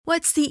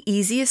What's the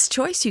easiest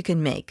choice you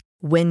can make?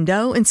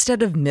 Window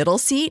instead of middle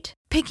seat?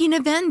 Picking a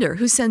vendor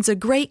who sends a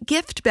great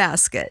gift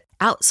basket?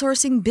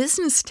 Outsourcing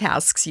business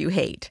tasks you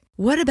hate?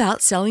 What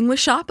about selling with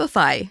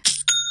Shopify?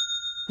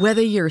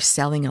 Whether you're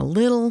selling a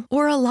little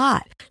or a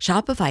lot,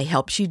 Shopify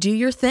helps you do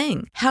your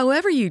thing,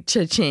 however you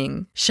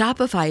cha-ching.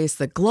 Shopify is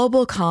the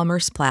global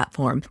commerce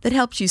platform that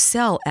helps you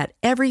sell at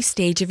every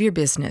stage of your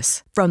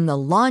business. From the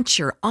launch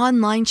your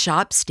online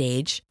shop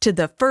stage to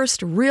the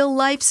first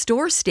real-life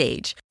store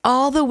stage,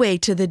 all the way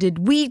to the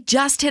did we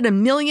just hit a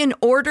million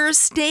orders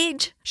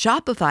stage.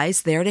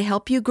 Shopify's there to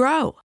help you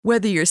grow.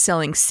 Whether you're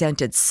selling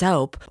scented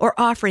soap or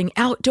offering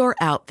outdoor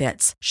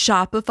outfits,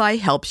 Shopify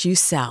helps you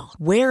sell.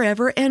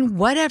 Wherever and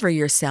whatever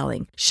you're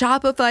selling,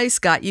 Shopify's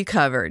got you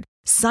covered.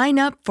 Sign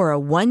up for a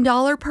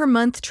 $1 per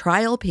month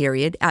trial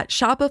period at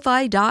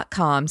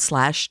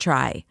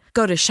shopify.com/try.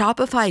 Go to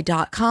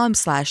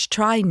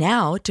shopify.com/try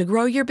now to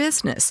grow your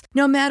business,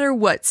 no matter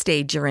what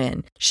stage you're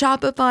in.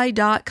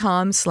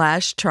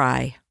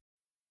 Shopify.com/try.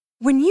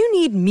 When you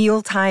need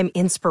mealtime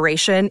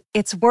inspiration,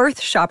 it's worth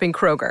shopping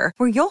Kroger,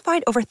 where you'll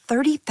find over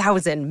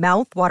 30,000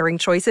 mouth-watering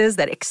choices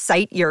that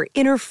excite your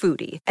inner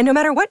foodie. And no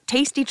matter what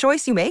tasty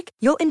choice you make,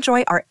 you'll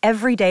enjoy our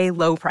everyday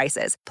low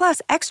prices,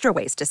 plus extra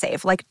ways to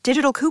save, like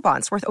digital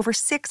coupons worth over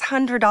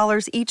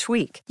 $600 each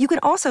week. You can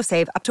also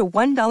save up to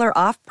 $1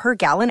 off per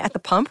gallon at the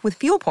pump with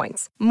fuel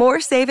points.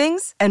 More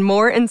savings and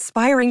more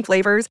inspiring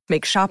flavors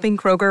make shopping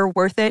Kroger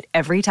worth it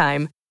every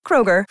time.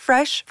 Kroger,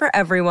 fresh for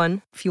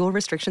everyone. Fuel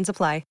restrictions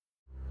apply.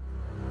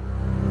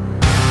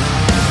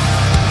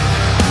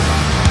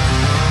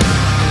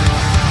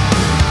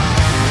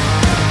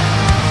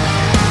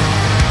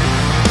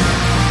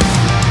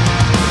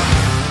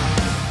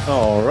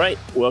 All right,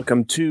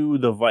 welcome to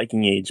the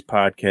Viking Age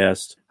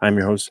podcast. I'm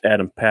your host,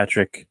 Adam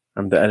Patrick.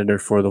 I'm the editor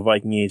for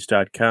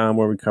thevikingage.com,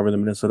 where we cover the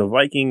Minnesota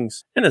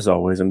Vikings. And as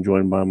always, I'm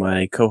joined by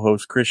my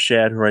co-host, Chris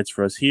Shad, who writes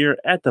for us here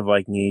at the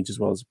Viking Age, as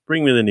well as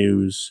Bring Me the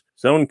News,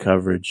 Zone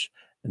Coverage,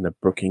 and the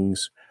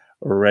Brookings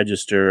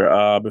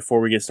Register. Before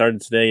we get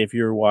started today, if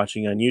you're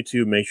watching on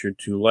YouTube, make sure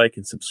to like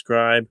and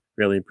subscribe.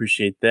 Really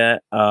appreciate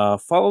that.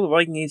 Follow the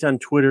Viking Age on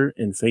Twitter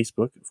and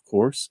Facebook, of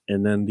course.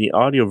 And then the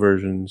audio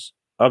versions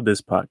of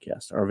this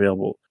podcast are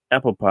available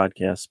Apple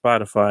Podcasts,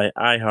 Spotify,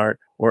 iHeart,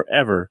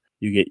 wherever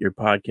you get your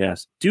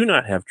podcasts. Do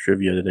not have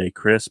trivia today,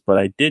 Chris, but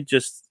I did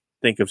just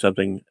think of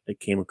something that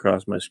came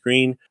across my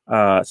screen.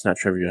 It's not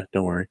trivia,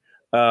 don't worry.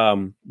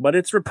 But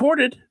it's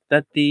reported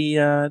that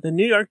the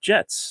New York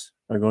Jets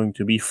are going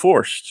to be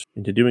forced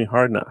into doing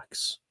Hard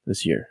Knocks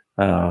this year.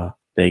 You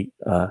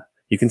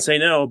can say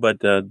no, but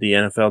the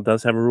NFL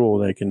does have a rule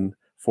that can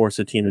force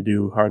a team to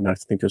do Hard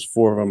Knocks. I think there's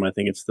 4 of them. I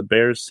think it's the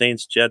Bears,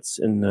 Saints, Jets,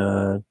 and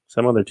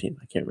some other team.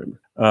 I can't remember.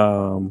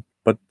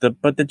 But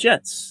the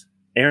Jets,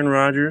 Aaron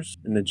Rodgers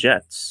and the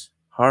Jets,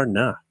 Hard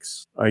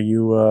Knocks. Are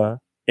you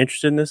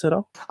interested in this at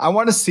all? I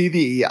want to see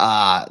the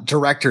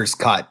director's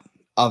cut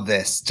of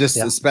this,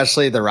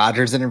 especially the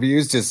Rodgers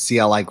interviews, just see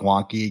how like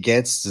wonky it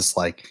gets. Just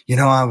like,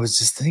 I was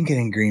just thinking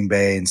in Green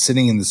Bay and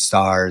sitting in the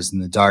stars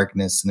and the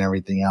darkness and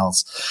everything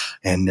else.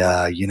 And,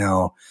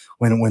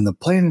 when the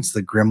planets,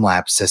 the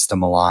Grimlap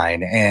system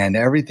align and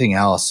everything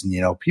else.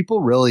 And,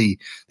 people really,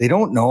 they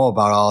don't know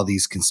about all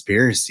these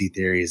conspiracy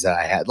theories that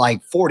I had,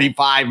 like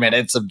 45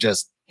 minutes of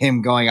just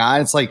him going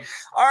on. It's like,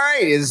 all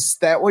right, is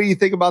that what you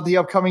think about the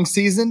upcoming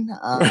season?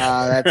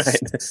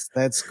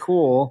 That's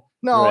cool.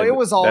 No, right. It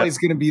was always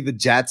going to be the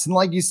Jets. And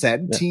like you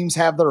said, teams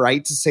have the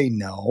right to say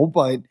no,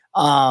 but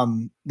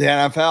the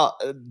NFL,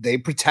 they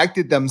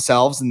protected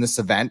themselves in this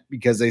event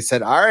because they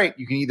said, all right,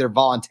 you can either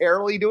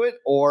voluntarily do it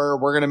or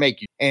we're going to make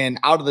you. And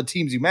out of the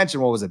teams you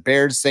mentioned, what was it?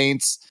 Bears,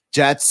 Saints,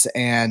 Jets,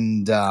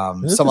 and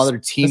some other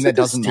team that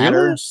doesn't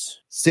matter.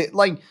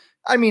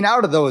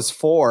 Out of those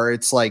 4,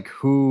 it's like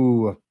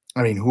who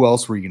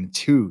else were you going to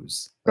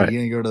choose? Are you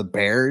going to go to the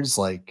Bears?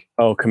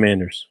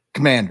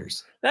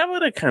 Commanders. That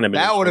would have kind of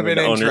been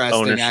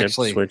interesting,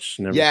 actually. Switch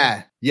and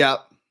everything. Yeah.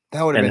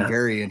 That would have been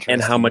very interesting.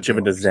 And how much of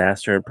a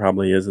disaster it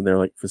probably is in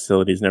their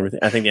facilities and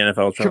everything. I think the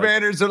NFL is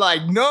Commanders are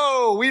like,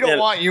 no, we don't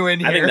want you in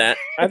here.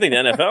 I think the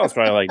NFL is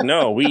probably like,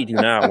 no, we do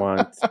not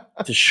want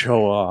to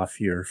show off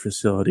your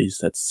facilities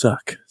that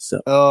suck.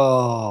 So.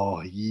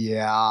 Oh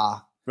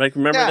yeah.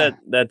 Remember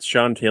that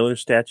Sean Taylor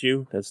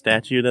statue? That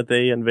statue that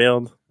they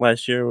unveiled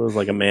last year was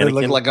like a mannequin. It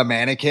looked like a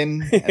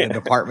mannequin at a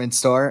department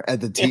store. At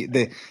the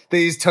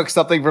they just took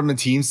something from the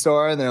team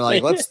store and they're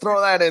like, let's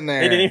throw that in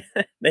there.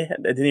 They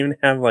didn't even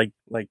have like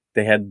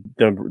they had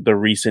the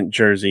recent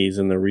jerseys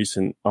and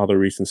all the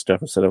recent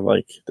stuff instead of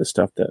like the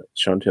stuff that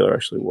Sean Taylor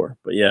actually wore.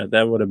 But yeah,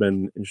 that would have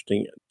been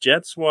interesting.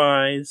 Jets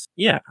wise,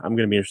 yeah, I'm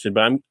gonna be interested.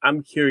 But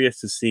I'm curious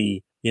to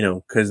see.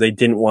 Because they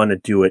didn't want to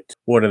do it.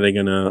 What are they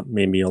going to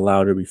maybe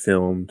allow to be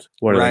filmed?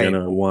 What are they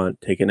going to want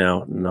taken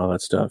out and all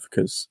that stuff?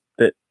 Because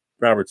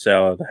Robert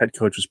Saleh, the head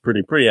coach, was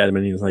pretty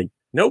adamant. He was like,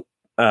 nope,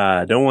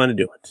 don't want to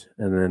do it.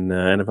 And then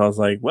NFL's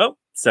like, well,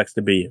 sucks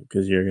to be you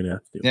because you're going to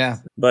have to do it. Yeah.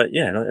 But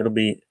yeah, it'll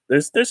be,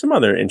 there's some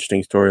other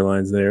interesting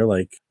storylines there.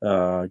 Like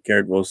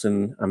Garrett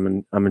Wilson,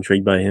 I'm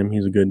intrigued by him.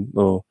 He's a good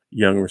little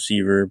young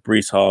receiver.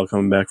 Breece Hall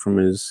coming back from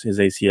his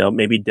ACL.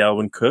 Maybe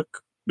Dalvin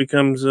Cook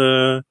becomes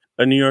a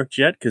New York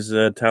Jet because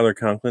Tyler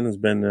Conklin has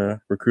been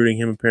recruiting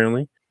him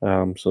apparently.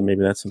 So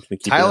maybe that's something to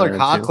keep Tyler an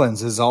eye on too.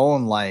 Conklin's his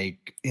own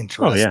like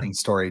interesting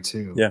story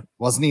too. Yeah.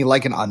 Wasn't he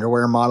like an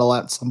underwear model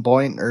at some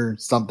point or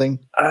something?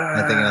 Am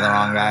I thinking of the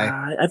wrong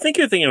guy? I think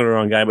you're thinking of the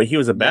wrong guy, but he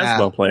was a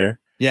basketball player.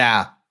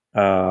 Yeah.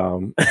 I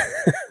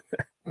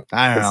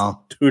don't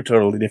know. Two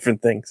totally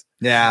different things.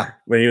 Yeah.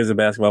 But he was a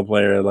basketball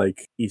player at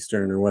like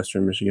Eastern or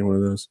Western Michigan, one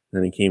of those.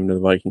 Then he came to the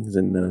Vikings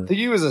and I think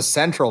he was a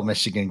Central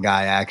Michigan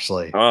guy,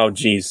 actually. Oh,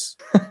 geez.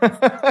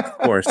 Of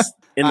course.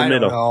 In the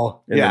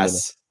middle.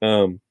 Yes.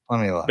 Let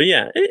me look. But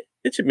yeah,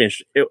 it should be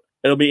interesting.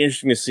 It'll be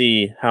interesting to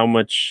see how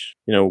much,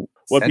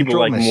 what Central people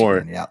like Michigan,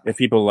 more. yeah. If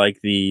people like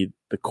the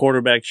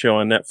quarterback show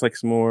on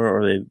Netflix more,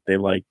 or they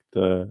like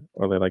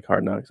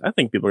Hard Knocks. I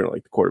think people are gonna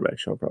like the quarterback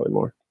show probably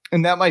more.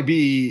 And that might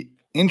be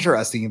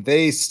interesting if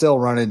they still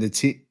run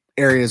into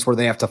areas where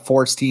they have to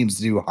force teams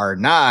to do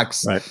Hard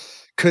Knocks. Right.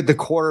 Could the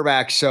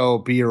quarterback show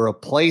be a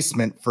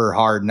replacement for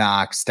Hard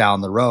Knocks down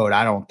the road?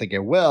 I don't think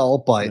it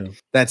will, but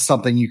that's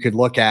something you could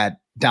look at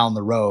down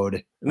the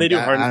road. And they do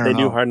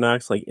Hard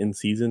Knocks like in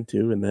season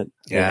too, and that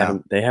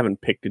they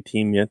haven't picked a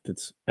team yet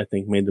that's I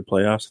think made the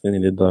playoffs. Then they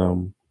did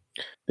the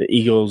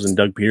Eagles and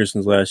Doug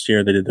Peterson's last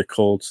year. They did the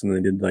Colts and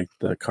they did like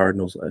the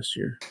Cardinals last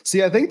year.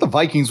 See, I think the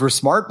Vikings were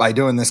smart by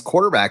doing this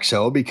quarterback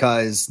show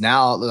because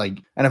now like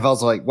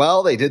NFL's like,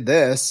 well, they did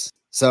this,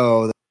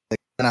 so they're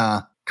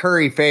gonna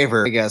curry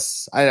favor. I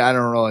guess I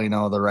don't really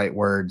know the right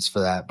words for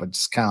that, but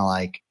just kind of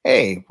like,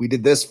 hey, we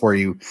did this for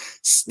you.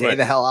 Stay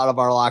the hell out of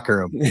our locker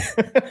room.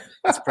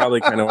 That's probably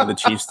kind of why the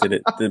Chiefs did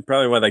it.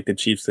 Probably why like the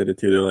Chiefs did it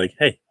too. They're like,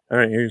 hey, all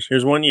right,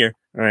 here's 1 year.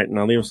 All right,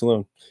 now leave us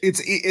alone.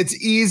 It's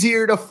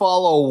easier to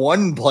follow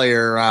one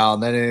player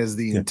around than it is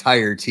the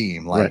entire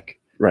team. Like,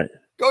 right.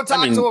 Go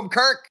talk to him,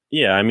 Kirk.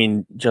 Yeah, I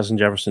mean, Justin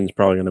Jefferson's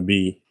probably going to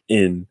be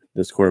in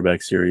this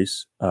quarterback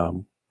series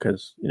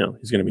because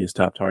he's going to be his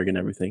top target and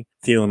everything.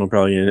 Thielen will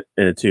probably in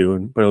it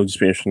too, but it'll just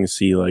be interesting to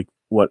see like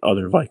what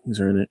other Vikings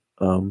are in it.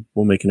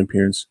 Will make an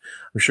appearance.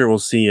 I'm sure we'll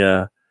see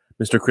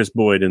Mr. Chris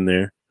Boyd in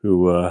there,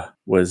 who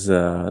was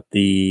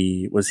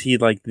he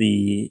like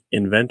the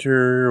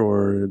inventor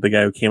or the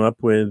guy who came up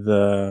with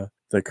the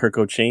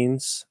Kirko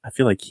chains? I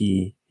feel like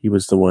he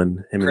was the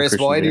one. Chris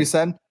Boyd, you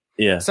said?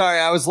 Yeah. Sorry,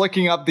 I was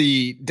looking up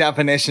the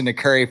definition of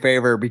curry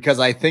favor because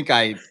I think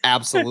I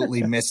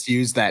absolutely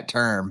misused that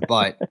term,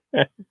 but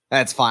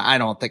that's fine. I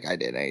don't think I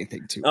did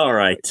anything too. All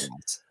right.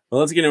 Well,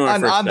 let's get into our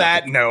first on topic.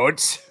 that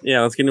note.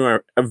 Yeah, let's get into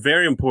a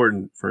very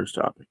important first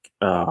topic.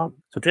 So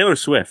Taylor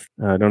Swift,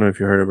 I don't know if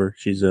you heard of her.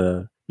 She's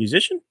a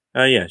musician.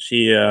 Yeah,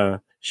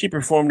 she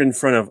performed in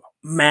front of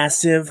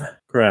massive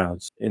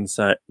crowds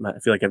inside. I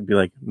feel like I'd be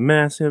like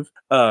massive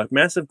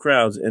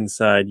crowds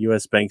inside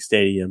US Bank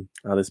Stadium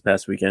this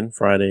past weekend,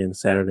 Friday and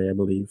Saturday, I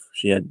believe.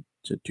 She had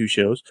 2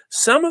 shows.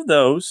 Some of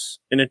those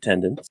in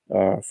attendance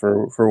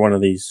for one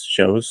of these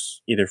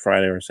shows, either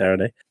Friday or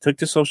Saturday, took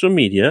to social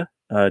media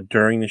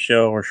during the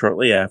show or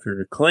shortly after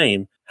to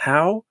claim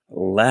how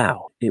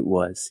loud it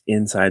was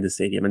inside the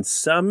stadium. And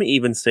some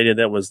even stated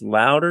that was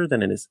louder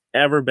than it has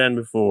ever been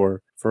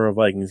before for a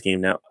Vikings game.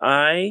 Now,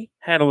 I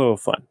had a little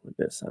fun with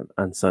this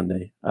on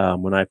Sunday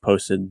when I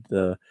posted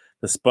the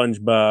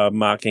SpongeBob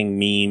mocking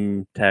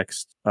meme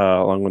text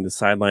along with the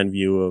sideline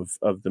view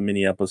of the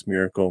Minneapolis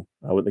Miracle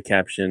with the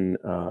caption,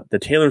 the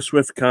Taylor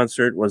Swift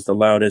concert was the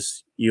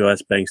loudest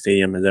US Bank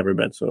Stadium has ever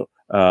been. So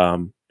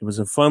it was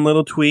a fun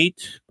little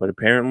tweet, but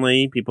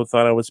apparently people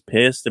thought I was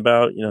pissed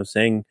about,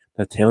 saying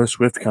the Taylor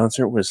Swift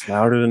concert was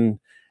louder than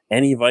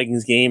any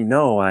Vikings game.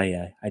 No,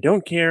 I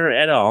don't care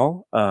at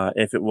all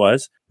if it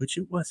was, which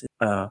it wasn't.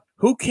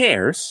 Who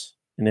cares?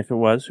 And if it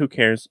was, who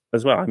cares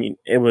as well? I mean,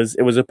 it was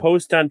a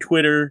post on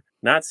Twitter,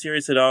 not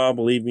serious at all.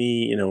 Believe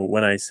me,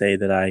 when I say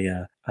that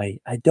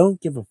I don't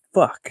give a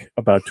fuck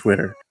about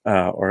Twitter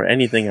or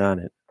anything on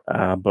it.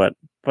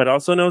 But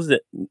also know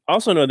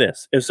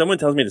this. If someone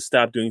tells me to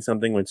stop doing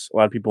something, which a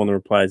lot of people in the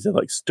replies, they're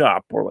like,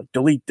 stop or like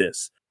delete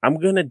this, I'm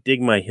going to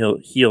dig my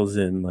heels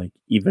in like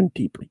even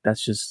deeper.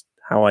 That's just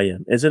how I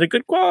am. Is it a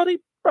good quality?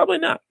 Probably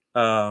not.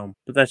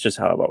 But that's just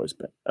how I've always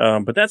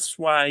been. But that's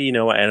why,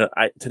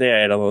 today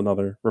I had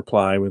another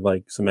reply with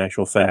like some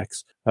actual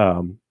facts,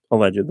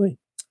 allegedly.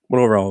 But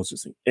overall, it's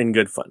just in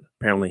good fun.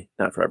 Apparently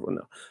not for everyone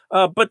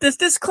though. But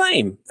this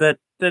claim that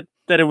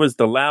it was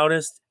the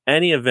loudest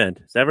any event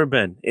has ever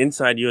been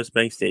inside US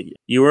Bank Stadium.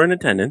 You were in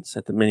attendance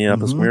at the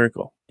Minneapolis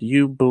Miracle. Do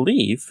you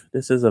believe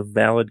this is a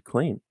valid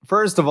claim?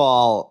 First of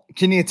all,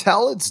 can you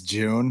tell it's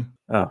June?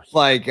 Oh,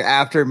 like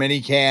after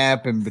mini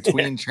camp and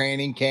between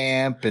training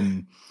camp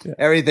and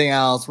everything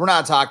else. We're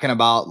not talking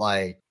about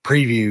like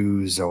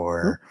previews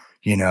or,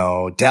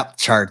 depth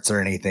charts or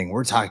anything.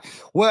 We're talking,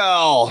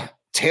 well,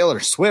 Taylor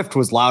Swift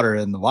was louder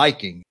than the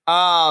Viking.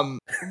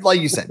 Like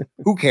you said,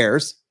 who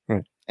cares?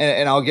 Right.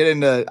 And I'll get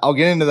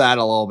into that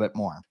a little bit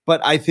more.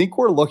 But I think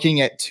we're looking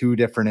at 2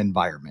 different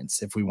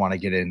environments if we want to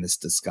get in this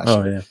discussion.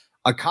 Oh, yeah.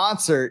 a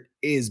concert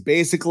is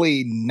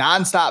basically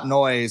nonstop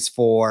noise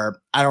for,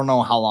 I don't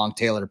know how long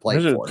Taylor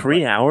played for.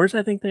 3 hours,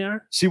 I think they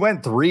are. She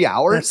went 3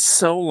 hours? That's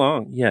so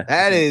long. Yeah.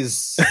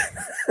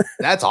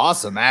 That's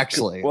awesome,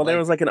 actually. Well, there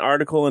was like an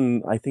article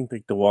in, I think,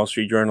 like the Wall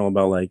Street Journal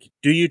about like,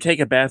 do you take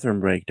a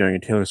bathroom break during a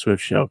Taylor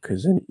Swift show?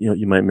 Because then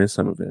you might miss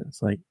some of it.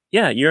 It's like,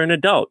 yeah, you're an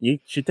adult. You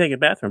should take a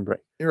bathroom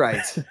break. You're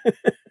right.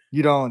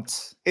 You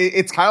don't.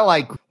 It's kind of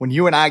like when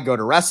you and I go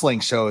to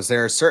wrestling shows,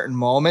 there are certain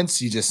moments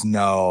you just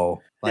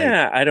know. Like,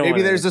 yeah, I don't.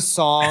 Maybe there's a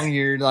song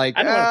you're like,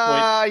 the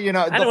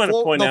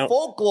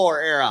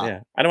folklore era. Yeah,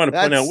 I don't want to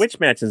point out which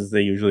matches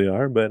they usually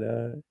are, but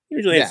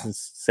usually it's the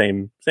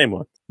same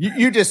one.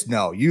 You just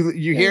know. You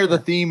hear the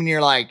theme and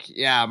you're like,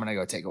 yeah, I'm gonna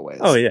go take a whiz.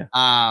 Oh yeah.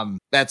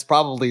 That's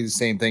probably the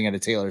same thing at a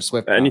Taylor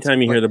Swift concert.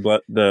 Anytime you hear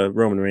the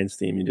Roman Reigns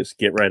theme, you just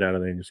get right out of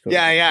there and just go.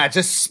 Yeah.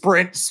 Just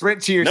sprint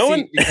to your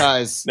seat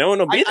because no one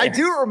will be there. I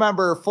do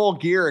remember Full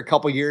Gear a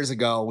couple years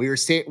ago.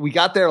 We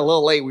got there a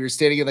little late. We were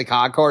standing in the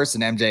concourse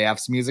and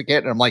MJF's music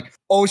hit, and I'm like,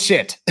 oh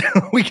shit,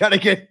 we gotta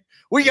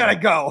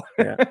go.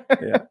 Yeah.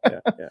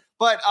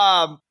 But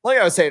like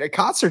I was saying, a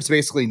concert's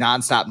basically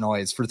nonstop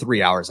noise for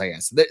 3 hours, I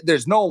guess.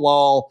 There's no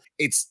lull.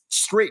 It's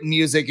straight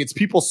music. It's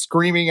people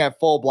screaming at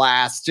full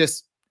blast,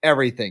 just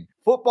everything.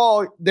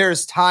 Football,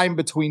 there's time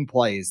between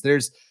plays.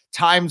 There's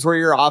times where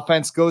your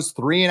offense goes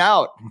 3 and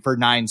out for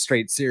 9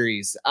 straight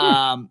series.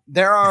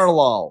 There are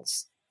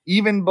lulls,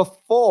 even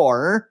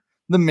before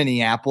the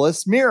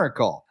Minneapolis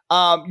Miracle.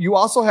 You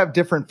also have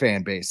different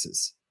fan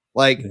bases.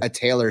 Like a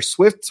Taylor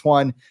Swift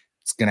one,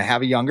 it's going to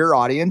have a younger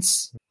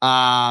audience,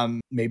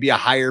 maybe a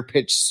higher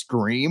pitched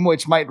scream,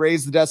 which might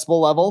raise the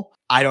decibel level.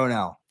 I don't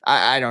know.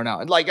 I don't know.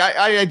 Like,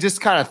 I just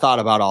kind of thought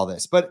about all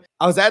this, but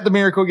I was at the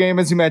Miracle game,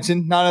 as you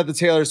mentioned, not at the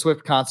Taylor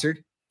Swift concert.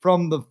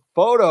 From the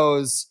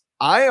photos,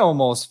 I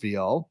almost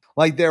feel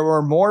like there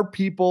were more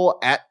people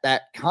at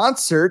that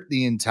concert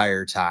the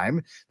entire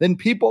time than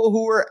people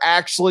who were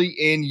actually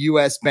in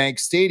US Bank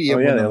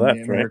Stadium when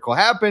the Miracle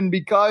happened,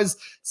 because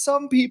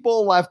some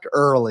people left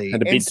early.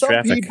 Had to beat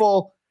traffic.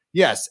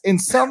 Yes. And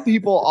some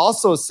people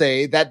also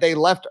say that they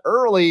left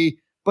early,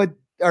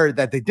 or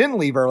that they didn't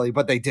leave early,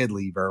 but they did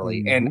leave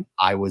early. Mm-hmm. And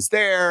I was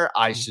there.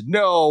 I should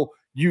know.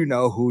 You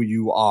know who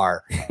you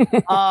are.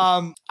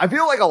 I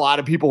feel like a lot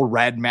of people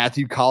read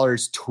Matthew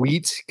Collar's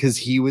tweet because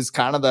he was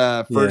kind of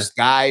the first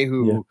guy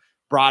who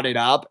brought it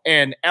up.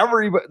 And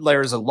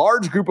there's a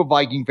large group of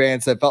Viking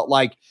fans that felt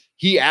like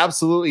he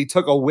absolutely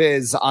took a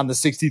whiz on the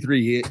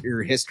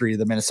 63-year history of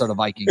the Minnesota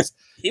Vikings.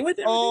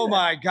 Oh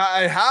my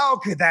God, how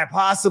could that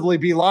possibly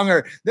be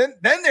longer? Then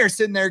they're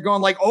sitting there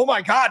going like, oh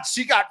my God,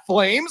 she got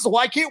flames.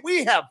 Why can't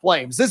we have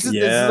flames? This is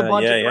a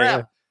bunch of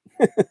crap.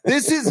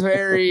 This is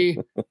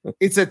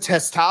it's a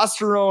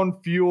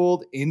testosterone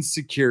fueled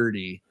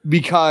insecurity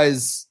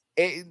because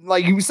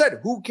like you said,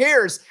 who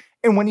cares?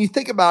 And when you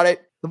think about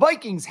it, the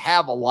Vikings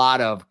have a lot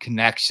of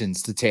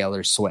connections to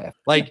Taylor Swift.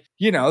 Like,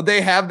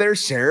 they have their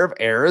share of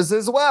eras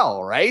as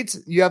well, right?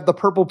 You have the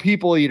Purple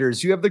People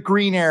Eaters. You have the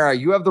Green era.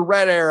 You have the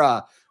Red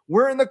era.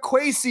 We're in the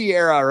Kwesi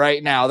era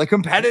right now, the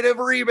competitive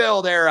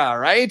rebuild era,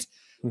 right?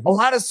 Mm-hmm. A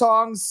lot of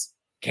songs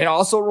can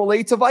also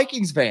relate to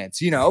Vikings fans.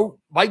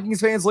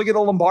 Vikings fans look at a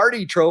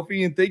Lombardi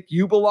trophy and think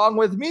you belong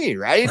with me,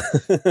 right?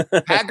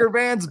 Packer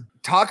fans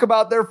talk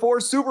about their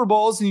 4 Super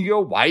Bowls and you go,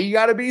 why you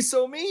got to be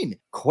so mean?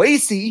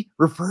 Kwesi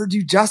referred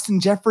to Justin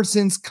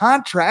Jefferson's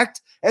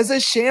contract as a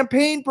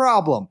champagne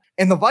problem.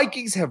 And the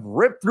Vikings have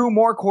ripped through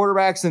more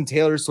quarterbacks than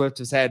Taylor Swift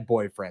has had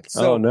boyfriends.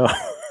 So, oh, no.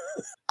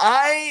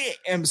 I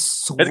am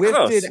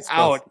swifted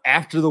out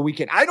after the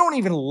weekend. I don't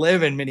even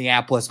live in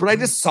Minneapolis, but I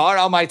just saw it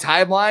on my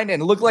timeline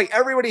and it looked like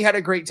everybody had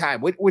a great time,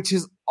 which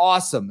is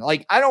awesome.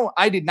 Like,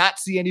 I did not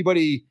see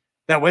anybody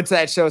that went to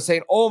that show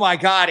saying, oh my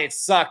God, it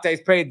sucked. I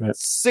paid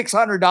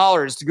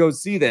 $600 to go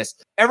see this.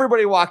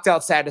 Everybody walked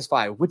out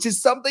satisfied, which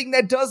is something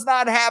that does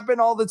not happen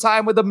all the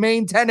time with the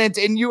main tenant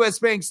in US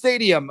Bank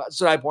Stadium,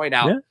 should I point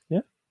out.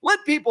 Yeah. Let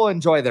people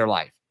enjoy their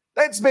life.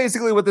 That's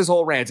basically what this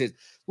whole rant is.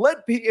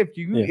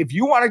 If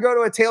you want to go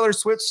to a Taylor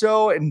Swift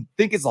show and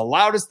think it's the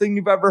loudest thing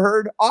you've ever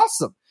heard,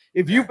 awesome.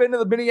 If you've been to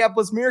the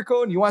Minneapolis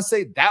Miracle and you want to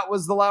say that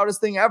was the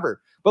loudest thing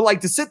ever, but like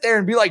to sit there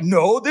and be like,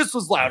 no, this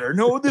was louder.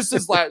 No, this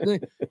is louder.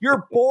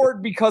 You're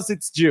bored because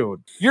it's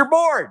June. You're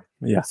bored.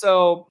 Yeah.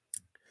 So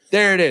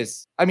there it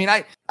is. I mean,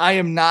 I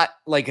am not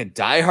like a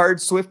diehard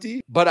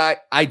Swiftie, but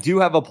I do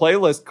have a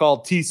playlist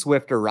called T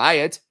Swift or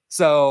Riot.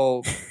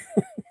 So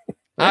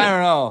I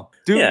don't know.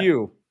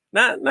 You?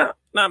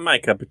 Not my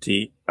cup of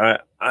tea.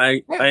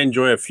 I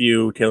enjoy a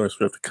few Taylor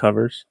Swift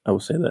covers. I will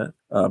say that,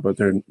 but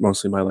they're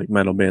mostly my like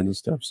metal bands and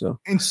stuff. So,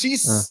 and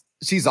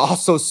she's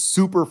also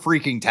super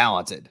freaking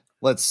talented.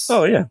 Let's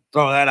throw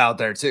that out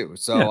there too.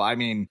 So I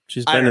mean,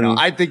 I don't know.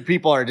 I think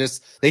people are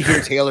they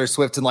hear Taylor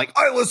Swift and like,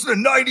 I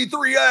listen to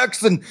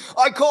 93X and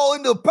I call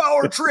into the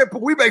Power Trip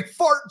and we make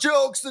fart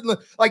jokes and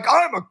like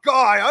I'm a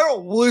guy. I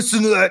don't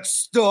listen to that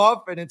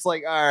stuff. And it's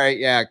like, all right,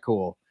 yeah,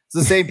 cool. It's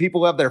the same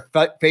people who have their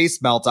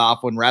face melt off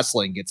when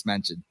wrestling gets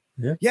mentioned.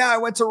 Yeah, I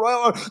went to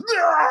Royal.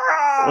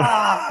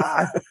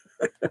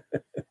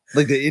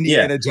 Like the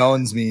Indiana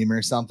Jones meme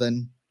or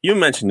something. You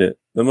mentioned it.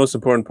 the most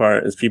important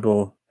part is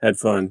people had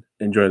fun,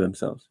 enjoy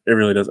themselves. It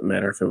really doesn't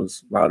matter if it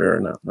was louder or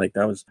not. Like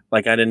that was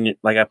like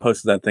I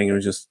posted that thing. It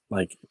was just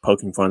like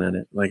poking fun at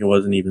it. Like it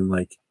wasn't even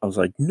like I was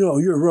like, no,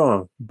 you're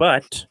wrong.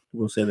 But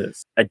we'll say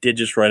this: I did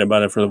just write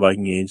about it for the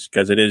Viking Age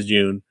because it is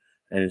June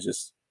and it's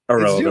just a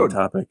relevant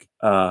topic.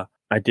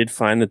 I did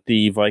find that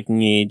the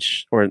Viking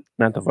Age, or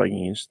not the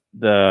Viking Age,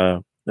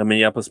 the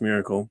Minneapolis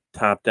Miracle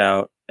topped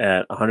out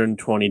at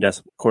 120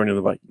 decibels, according to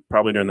the Viking,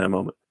 probably during that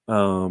moment.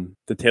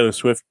 The Taylor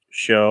Swift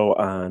show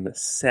on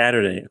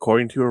Saturday,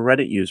 according to a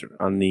Reddit user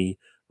on the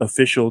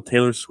official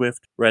Taylor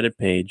Swift Reddit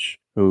page,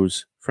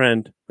 whose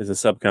friend is a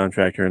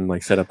subcontractor and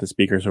like set up the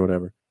speakers or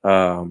whatever.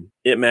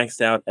 It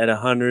maxed out at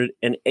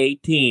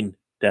 118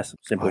 decibels.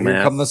 Simple math.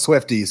 Here come the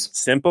Swifties.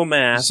 Simple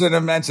math. Should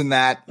have mentioned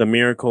that. The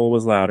Miracle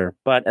was louder,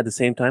 but at the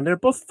same time, they're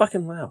both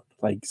fucking loud.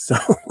 Like, so,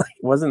 like,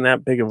 it wasn't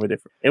that big of a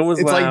difference. It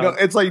was loud.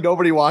 It's like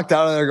nobody walked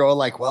out of there going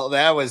like, well,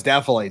 that was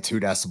definitely 2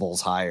 decibels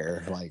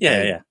higher. Like,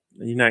 yeah.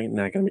 You're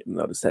not going to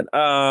notice that.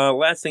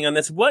 Last thing on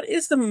this, what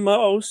is the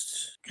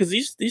most, because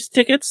these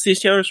tickets,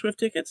 these Taylor Swift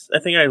tickets, I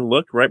think I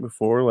looked right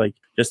before, like,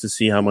 just to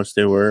see how much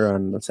they were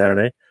on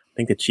Saturday. I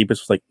think the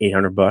cheapest was like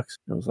 $800.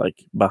 It was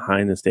like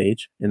behind the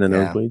stage in the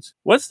nosebleeds.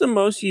 What's the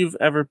most you've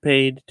ever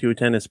paid to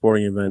attend a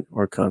sporting event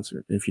or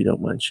concert, if you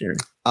don't mind sharing?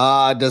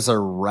 Does a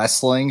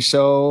wrestling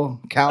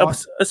show count?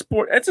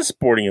 It's a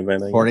sporting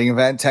event. Sporting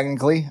event,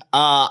 technically.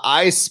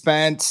 I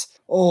spent,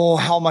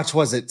 how much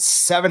was it?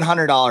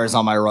 $700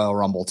 on my Royal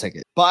Rumble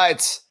ticket. But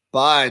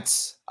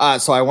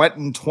so I went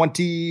in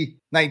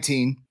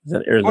 2019. Is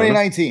that Arizona?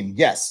 2019,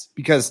 yes,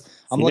 because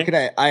I'm looking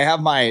at, I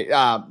have my,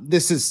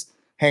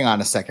 hang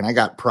on a second. I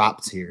got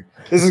props here.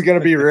 This is going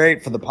to be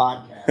great for the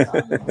podcast.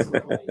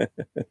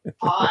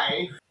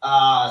 I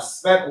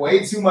spent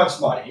way too much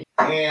money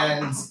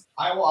and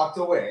I walked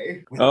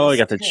away. You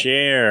got the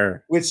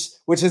chair. Which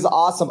is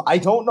awesome. I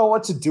don't know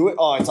what to do with.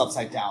 Oh, it's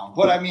upside down.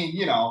 But I mean,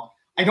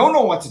 I don't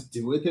know what to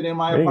do with it in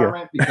my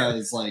apartment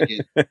because like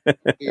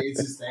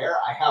it's just there.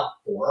 I have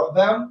 4 of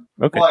them.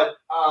 Okay. But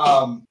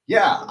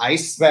I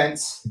spent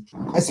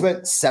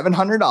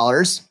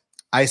 $700.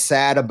 I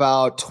sat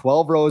about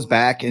 12 rows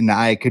back and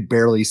I could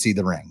barely see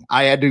the ring.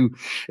 It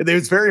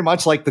was very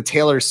much like the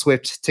Taylor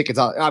Swift tickets.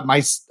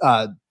 My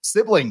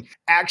sibling,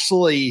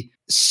 actually,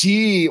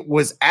 she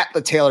was at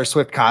the Taylor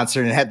Swift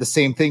concert and had the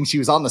same thing. She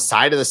was on the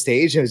side of the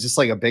stage. It was just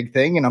like a big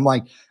thing. And I'm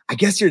like, I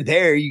guess you're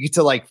there. You get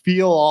to like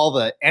feel all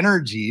the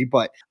energy,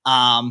 but,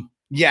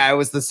 it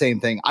was the same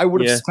thing. I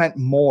would have spent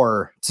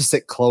more to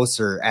sit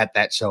closer at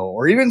that show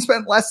or even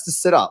spent less to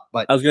sit up.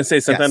 But I was going to say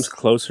sometimes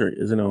closer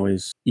isn't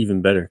always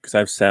even better because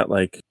I've sat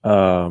like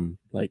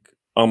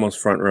almost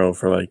front row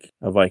for like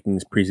a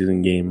Vikings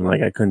preseason game. And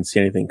like I couldn't see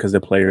anything because the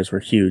players were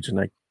huge and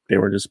like they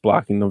were just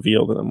blocking the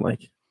field. And I'm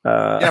like,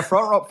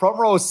 front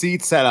row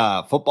seats at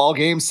a football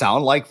game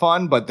sound like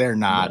fun, but they're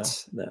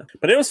not. No.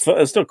 But it was fun. It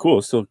was still cool.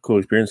 It's still a cool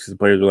experience because the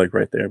players were like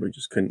right there, but we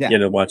just couldn't get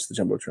to watch the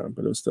jumbotron.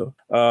 But it was still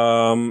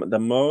the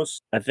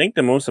most I've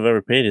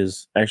ever paid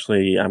is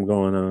actually I'm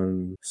going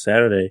on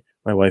Saturday.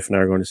 My wife and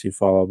I are going to see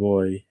Fall Out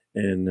Boy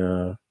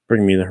and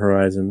Bring Me the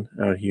Horizon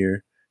out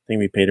here. I think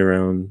we paid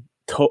around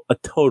a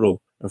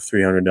total of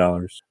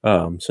 $300.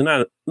 So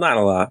not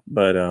a lot,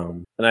 but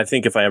and I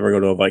think if I ever go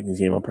to a Vikings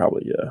game, I'll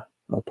probably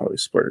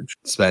splurge.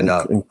 Spend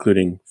up.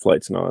 Including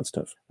flights and all that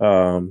stuff.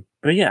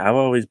 But yeah, I've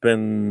always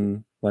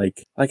been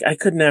like I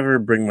could never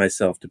bring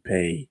myself to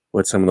pay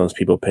what some of those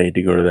people paid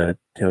to go to that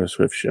Taylor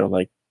Swift show.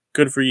 Like,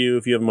 good for you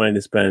if you have money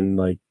to spend,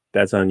 like,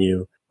 that's on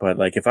you. But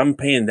like, if I'm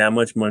paying that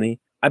much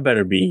money, I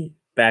better be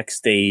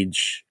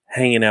backstage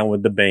hanging out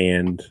with the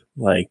band.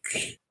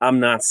 Like, I'm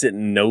not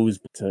sitting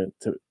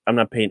I'm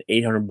not paying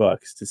 $800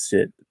 to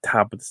sit at the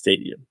top of the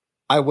stadium.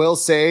 I will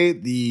say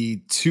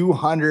the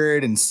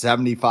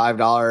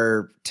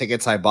 $275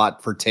 tickets I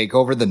bought for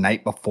TakeOver the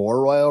night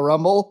before Royal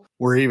Rumble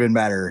were even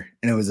better,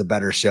 and it was a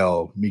better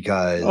show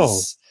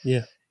because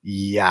that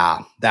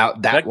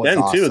back was then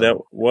awesome.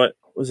 Too. What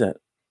was that?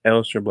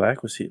 Aleister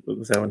Black was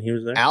that when he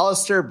was there?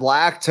 Aleister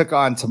Black took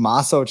on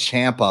Tommaso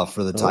Ciampa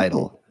for the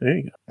title. There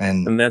you go.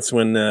 And that's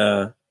when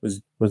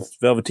was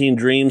Velveteen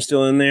Dream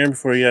still in there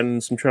before he got in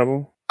some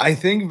trouble? I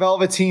think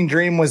Velveteen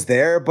Dream was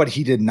there, but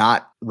he did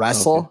not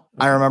wrestle. Okay.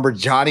 I remember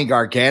Johnny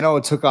Gargano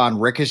took on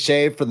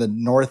Ricochet for the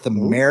North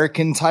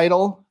American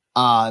title.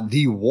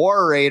 The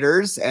War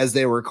Raiders, as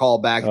they were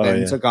called back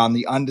then, took on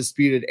the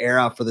Undisputed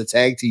Era for the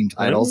tag team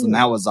titles, and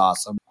that was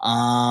awesome.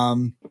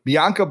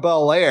 Bianca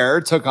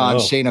Belair took on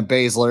Shayna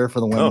Baszler for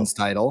the women's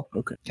title.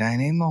 Okay. Can I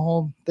name the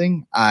whole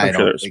thing? I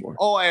don't think.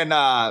 And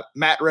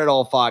Matt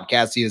Riddle fought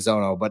Cassie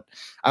Ozono, but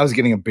I was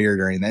getting a beer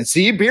during that.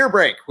 See, beer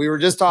break. We were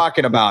just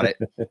talking about it.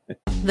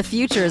 The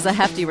future is a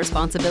hefty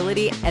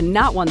responsibility and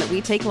not one that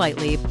we take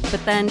lightly.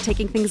 But then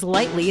taking things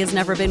lightly has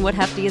never been what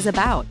Hefty is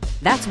about.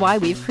 That's why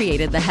we've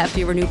created the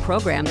Hefty Renew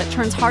program that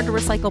turns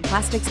hard-to-recycle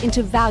plastics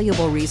into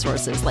valuable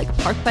resources like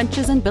park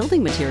benches and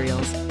building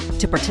materials.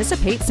 To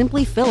participate,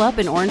 simply fill up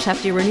an orange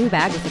Hefty Renew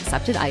bag with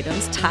accepted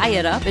items, tie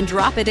it up, and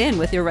drop it in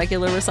with your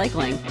regular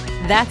recycling.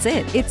 That's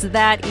it. It's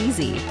that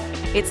easy.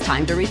 It's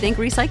time to rethink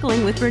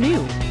recycling with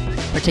Renew.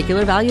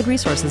 Particular valued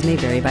resources may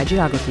vary by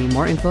geography.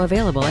 More info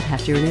available at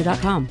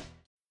heftyrenew.com.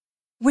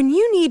 When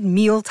you need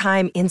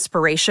mealtime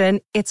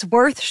inspiration, it's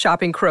worth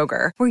shopping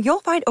Kroger, where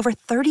you'll find over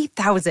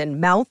 30,000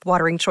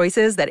 mouth-watering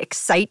choices that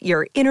excite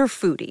your inner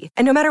foodie.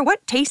 And no matter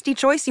what tasty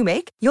choice you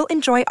make, you'll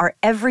enjoy our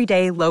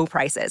everyday low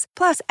prices,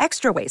 plus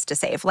extra ways to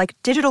save, like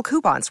digital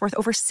coupons worth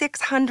over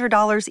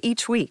 $600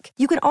 each week.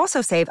 You can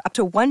also save up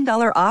to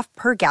 $1 off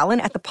per gallon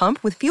at the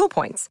pump with fuel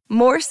points.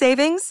 More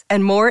savings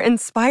and more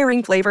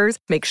inspiring flavors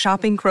make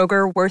shopping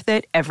Kroger worth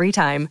it every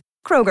time.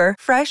 Kroger,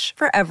 fresh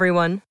for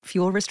everyone.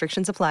 Fuel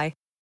restrictions apply.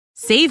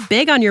 Save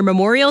big on your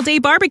Memorial Day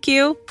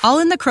barbecue, all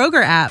in the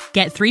Kroger app.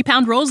 Get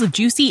 3-pound rolls of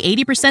juicy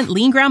 80%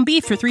 lean ground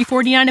beef for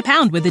 $3.49 a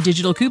pound with a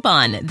digital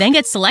coupon. Then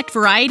get select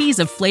varieties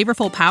of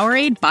flavorful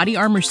Powerade, Body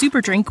Armor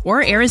Super Drink,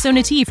 or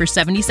Arizona tea for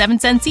 77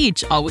 cents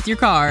each, all with your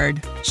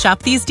card.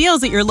 Shop these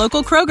deals at your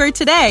local Kroger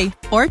today,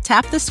 or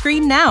tap the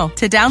screen now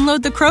to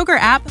download the Kroger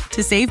app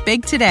to save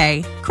big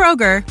today.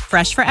 Kroger,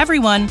 fresh for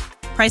everyone.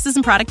 Prices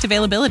and product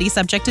availability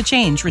subject to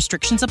change.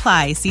 Restrictions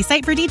apply. See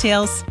site for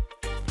details.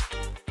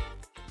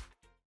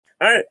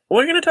 All right,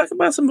 we're going to talk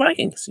about some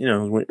Vikings. You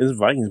know, this is a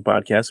Vikings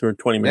podcast. We're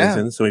 20 minutes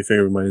in, so we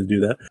figured we might as well do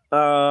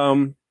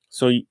that.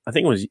 So I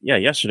think it was,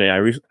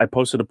 yesterday I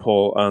posted a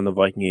poll on the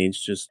Viking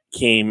Age, just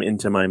came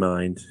into my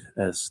mind,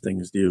 as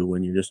things do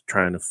when you're just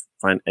trying to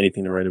find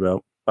anything to write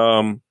about.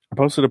 I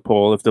posted a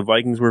poll if the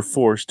Vikings were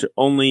forced to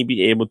only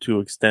be able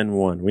to extend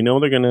one. We know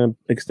they're going to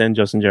extend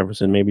Justin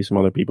Jefferson, maybe some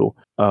other people,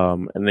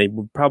 and they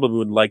probably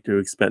would like to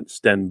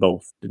extend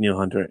both Danielle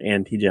Hunter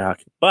and TJ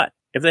Hockenson. But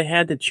if they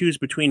had to choose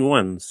between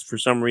ones, for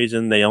some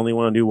reason they only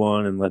want to do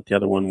one and let the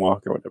other one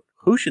walk or whatever,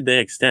 who should they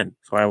extend?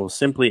 So I will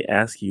simply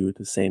ask you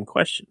the same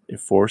question.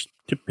 If forced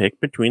to pick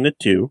between the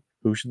two,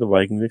 who should the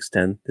Vikings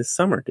extend this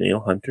summer, Danielle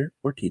Hunter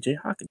or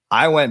TJ Hockenson?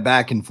 I went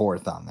back and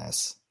forth on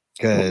this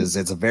because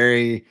it's a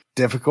very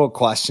difficult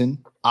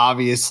question.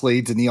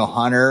 Obviously, Danielle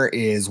Hunter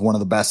is one of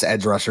the best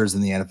edge rushers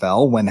in the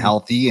NFL when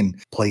healthy and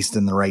placed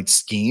in the right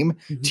scheme.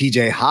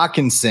 TJ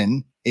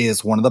Hockenson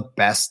is one of the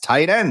best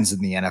tight ends in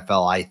the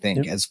NFL, I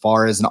think, as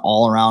far as an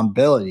all-around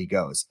ability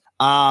goes.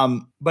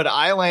 But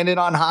I landed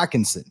on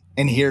Hockenson,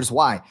 and here's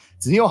why.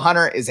 Danielle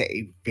Hunter is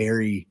a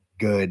very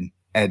good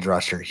edge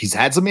rusher. He's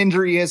had some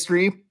injury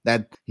history.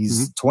 That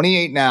he's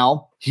 28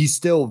 now. He's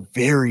still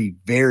very,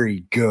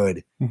 very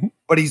good.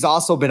 But he's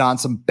also been on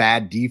some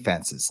bad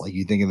defenses. Like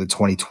you think of the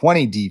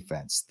 2020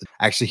 defense.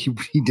 Actually,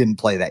 he didn't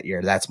play that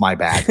year. That's my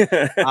bad.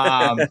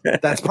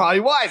 That's probably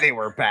why they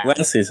were bad.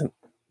 Last season.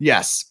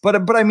 Yes. But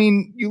I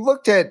mean, you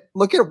look at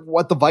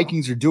what the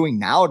Vikings are doing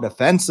now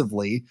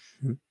defensively.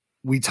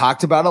 We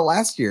talked about it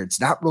last year.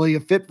 It's not really a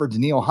fit for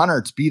Danielle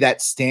Hunter to be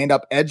that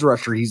stand-up edge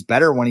rusher. He's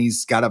better when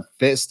he's got a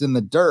fist in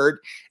the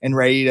dirt and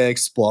ready to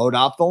explode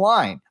off the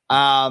line.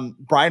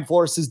 Brian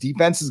Flores'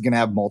 defense is going to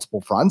have multiple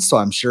fronts, so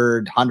I'm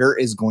sure Hunter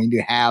is going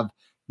to have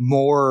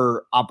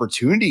more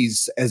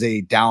opportunities as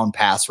a down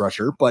pass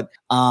rusher. But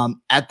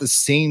at the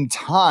same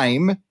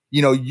time,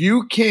 you know,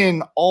 you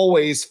can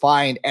always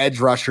find edge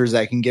rushers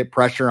that can get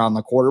pressure on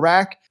the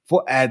quarterback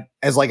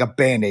as like a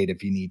Band-Aid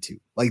if you need to.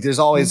 Like there's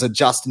always a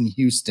Justin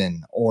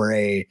Houston or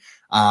a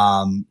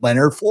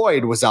Leonard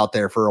Floyd was out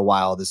there for a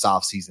while this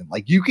offseason.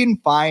 Like you can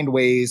find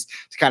ways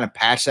to kind of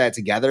patch that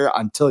together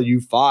until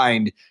you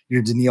find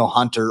your Danielle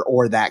Hunter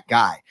or that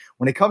guy.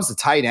 When it comes to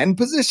tight end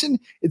position,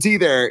 it's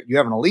either you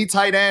have an elite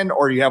tight end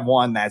or you have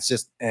one that's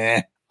just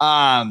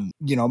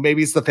you know,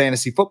 maybe it's the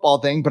fantasy football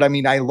thing, but I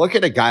mean, I look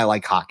at a guy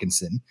like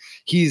Hockenson.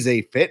 He's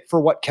a fit for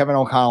what Kevin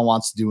O'Connell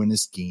wants to do in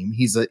his scheme.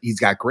 He's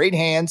got great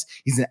hands.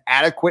 He's an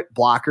adequate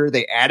blocker.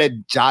 They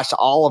added Josh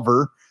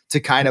Oliver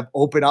to kind of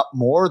open up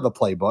more of the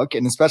playbook.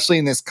 And especially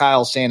in this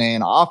Kyle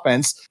Shanahan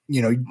offense,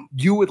 you know,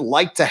 you would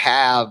like to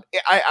have,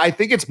 I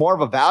think it's more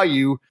of a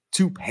value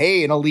to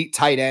pay an elite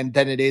tight end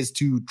than it is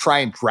to try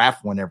and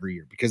draft one every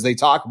year, because they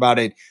talk about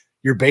it.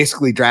 You're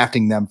basically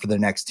drafting them for the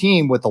next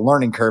team with the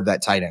learning curve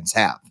that tight ends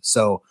have.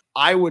 So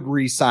I would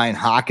re-sign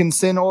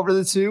Hockenson over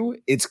the two.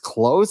 It's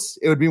close.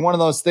 It would be one of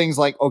those things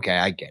like, okay,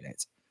 I get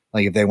it.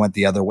 Like if they went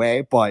the other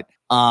way, but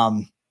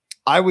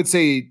I would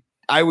say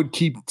I would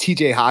keep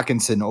TJ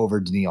Hockenson over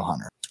Danielle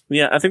Hunter.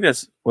 Yeah, I think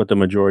that's what the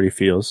majority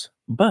feels.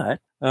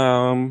 But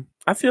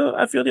I feel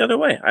the other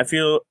way. I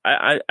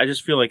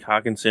just feel like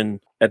Hockenson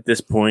at this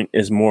point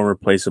is more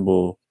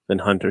replaceable than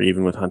Hunter,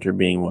 even with Hunter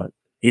being what?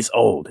 He's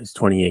old. He's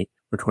 28.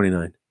 Or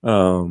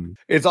 29.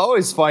 It's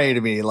always funny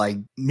to me, like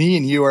me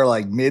and you are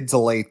like mid to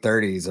late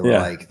 30s, and we're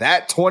like,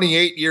 that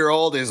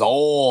 28-year-old is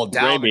old.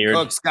 Dalvin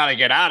Cook's got to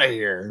get out of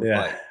here.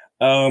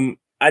 Yeah.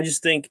 I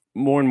just think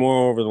more and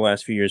more over the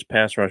last few years,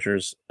 pass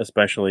rushers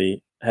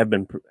especially have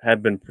been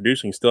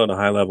producing still at a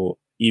high level,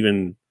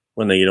 even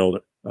when they get older.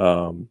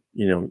 You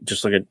know,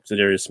 just look at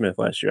Zadarius Smith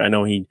last year. I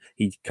know he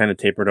kind of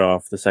tapered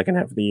off the second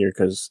half of the year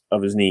because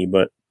of his knee,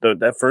 but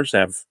that first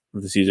half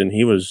of the season,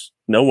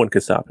 no one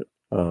could stop him.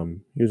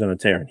 He was on a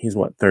tear, and he's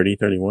what, 30,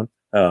 31.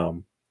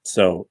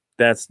 So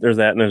there's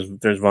that, and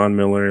there's Von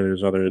Miller.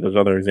 There's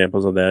other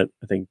examples of that.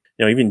 I think,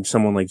 you know, even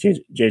someone like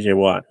JJ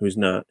Watt, he's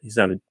not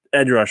an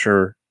edge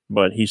rusher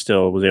but he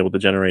still was able to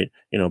generate,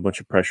 a bunch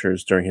of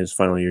pressures during his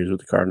final years with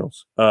the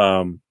Cardinals.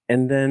 And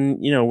then,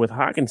 with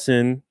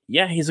Hockenson,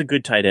 yeah, he's a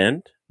good tight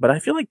end, but I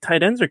feel like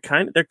tight ends are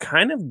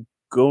kind of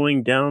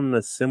going down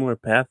the similar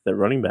path that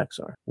running backs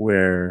are,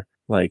 where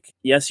like,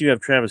 yes, you have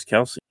Travis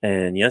Kelce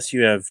and yes,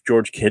 you have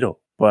George Kittle,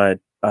 but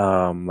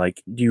do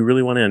you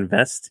really want to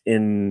invest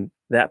in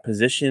that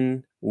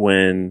position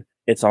when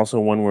it's also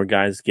one where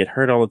guys get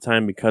hurt all the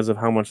time because of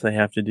how much they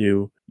have to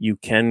do? You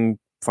can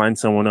find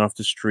someone off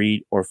the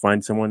street or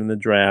find someone in the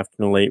draft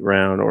in the late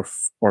round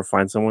or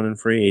find someone in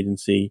free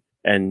agency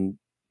and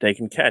they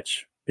can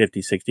catch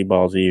 50, 60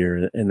 balls a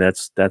year. And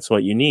that's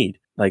what you need.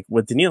 Like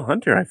with Danielle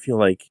Hunter, I feel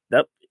like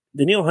that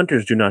Danielle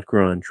Hunters do not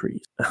grow on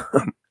trees.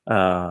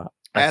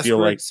 I feel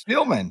like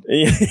Spielman.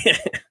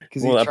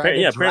 Because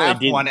apparently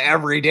draft one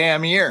every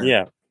damn year.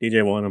 Yeah,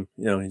 DJ won him.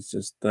 He's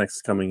just the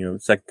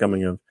second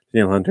coming of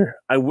Danielle Hunter.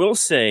 I will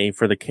say,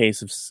 for the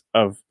case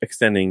of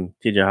extending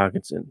TJ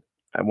Hockenson,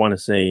 I want to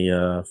say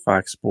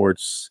Fox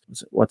Sports,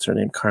 what's her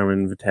name,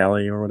 Carmen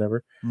Vitale or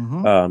whatever.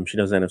 Mm-hmm. She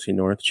does NFC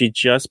North. She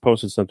just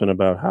posted something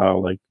about how,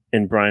 like,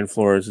 in Brian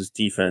Flores'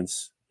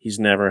 defense, he's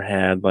never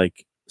had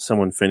like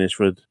someone finish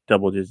with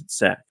double-digit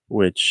sack,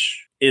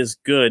 which is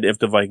good if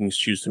the Vikings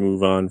choose to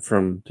move on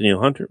from Danielle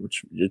Hunter,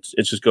 which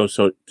it just goes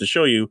to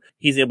show you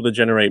he's able to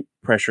generate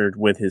pressure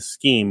with his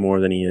scheme more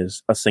than he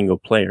is a single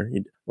player.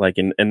 Like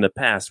in the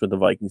past with the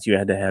Vikings, you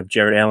had to have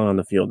Jared Allen on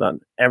the field on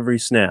every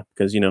snap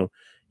because,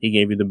 he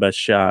gave you the best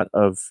shot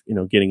of,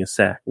 getting a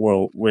sack.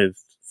 Well,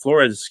 with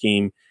Flores'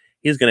 scheme,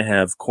 he's going to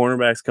have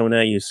cornerbacks coming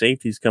at you,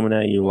 safeties coming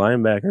at you,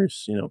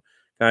 linebackers,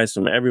 guys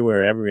from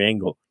everywhere, every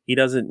angle. He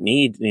doesn't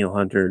need Danielle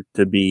Hunter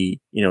to be,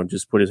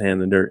 just put his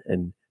hand in the dirt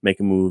and make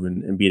a move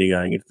and beat a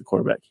guy and get to the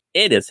quarterback.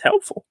 It is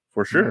helpful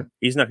for sure. Yeah.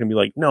 He's not going to be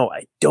like, no,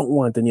 I don't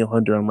want Danielle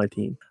Hunter on my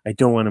team. I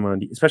don't want him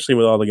on, especially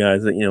with all the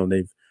guys that,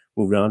 they've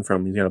moved on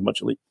from. He's got a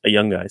bunch of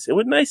young guys. It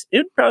would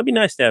probably be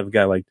nice to have a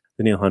guy like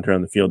Danielle Hunter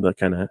on the field to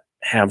kind of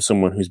have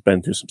someone who's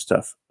been through some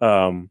stuff.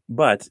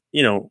 But,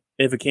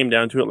 if it came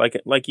down to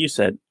it, like you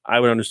said, I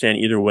would understand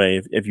either way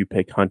if you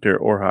picked Hunter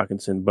or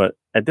Hockenson. But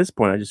at this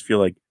point, I just feel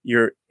like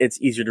it's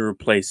easier to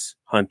replace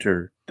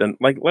Hunter than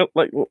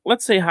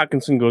let's say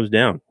Hockenson goes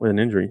down with an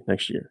injury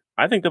next year.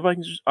 I think the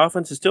Vikings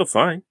offense is still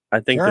fine. I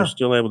think they're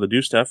still able to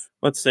do stuff.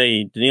 Let's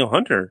say Danielle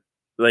Hunter,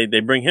 they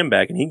bring him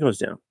back and he goes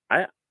down.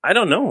 I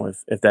don't know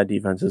if that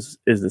defense is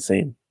the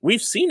same.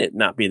 We've seen it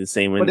not be the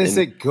same. But is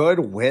it good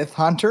with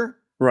Hunter?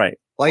 Right.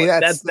 Like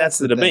that's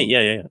the debate.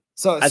 Yeah.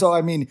 So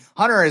I mean,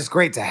 Hunter is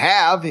great to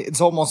have.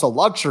 It's almost a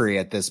luxury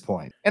at this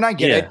point. And I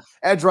get it.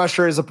 Edge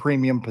rusher is a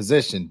premium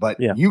position, but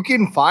you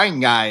can find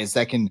guys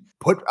that can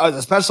put,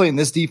 especially in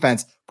this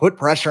defense, put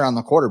pressure on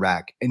the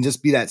quarterback and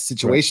just be that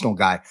situational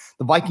guy.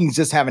 The Vikings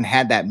just haven't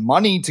had that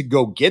money to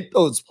go get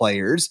those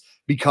players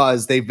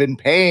because they've been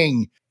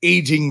paying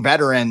aging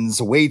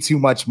veterans way too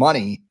much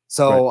money.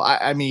 So,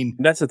 I mean,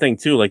 that's the thing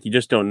too. Like, you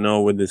just don't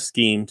know with the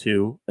scheme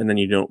too. And then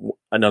you don't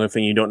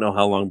know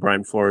how long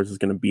Brian Flores is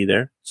going to be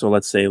there. So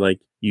let's say like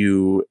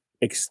you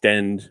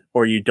extend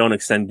or you don't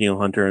extend Danielle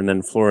Hunter and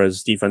then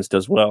Flores' defense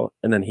does well.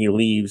 And then he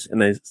leaves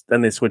and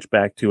then they switch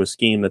back to a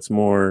scheme that's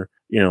more,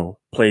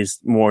 plays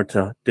more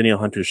to Danielle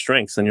Hunter's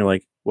strengths. And you're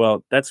like,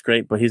 well, that's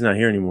great, but he's not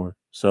here anymore.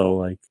 So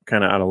like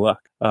kind of out of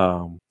luck.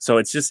 So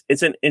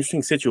it's an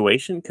interesting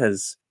situation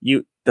because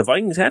the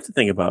Vikings have to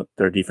think about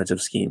their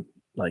defensive scheme.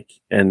 Like,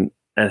 and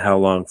how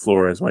long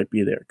Flores might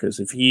be there. Because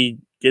if he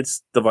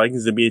gets the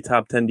Vikings to be a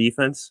top 10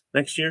 defense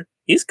next year,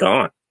 he's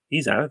gone.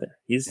 He's out of there.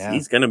 He's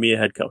going to be a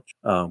head coach.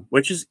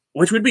 Which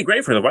would be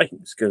great for the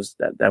Vikings because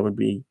that would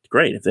be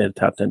great if they had a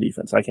top 10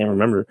 defense. I can't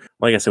remember.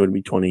 Like I said, it would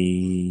be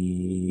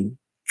 2018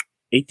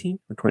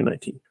 or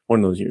 2019. One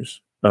of those years.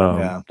 They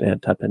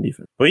had top 10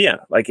 defense. But yeah,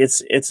 like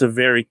it's a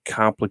very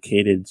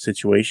complicated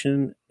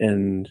situation.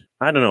 And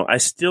I don't know. I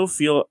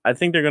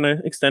think they're going to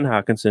extend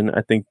Hockenson.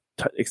 I think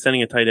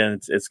extending a tight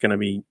end,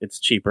 it's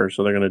cheaper.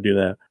 So they're going to do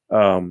that.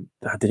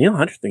 The Danielle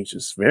Hunter thing is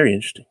just very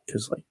interesting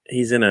because like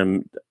he's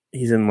in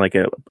like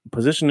a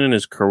position in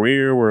his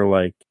career where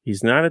like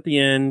he's not at the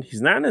end.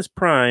 He's not in his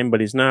prime, but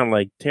he's not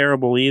like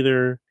terrible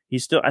either.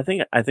 He's still, I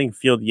think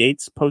Field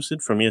Yates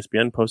from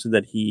ESPN posted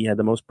that he had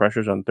the most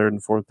pressures on 3rd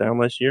and 4th down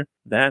last year.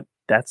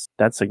 That's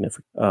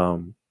significant.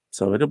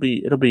 So it'll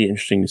be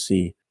interesting to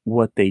see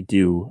what they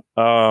do.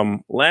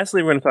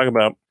 Lastly, we're going to talk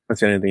about,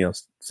 let's see, anything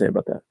else to say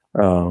about that.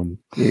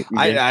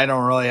 I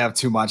don't really have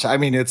too much. I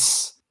mean,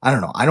 I don't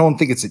know. I don't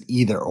think it's an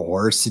either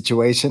or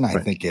situation. I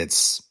think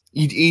it's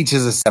each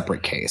is a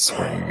separate case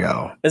where you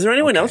go. Is there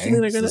anyone else you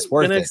think they're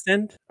going to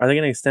extend? Are they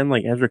going to extend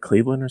like Ezra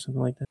Cleveland or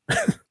something like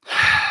that?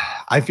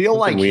 I feel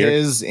like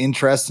his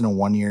interest in a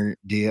 1-year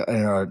deal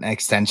or an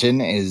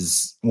extension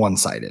is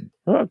one-sided.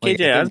 Oh,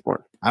 KJ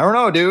Osborne. I don't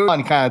know, dude. I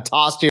kind of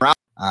tossed you around.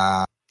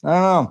 I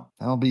don't know.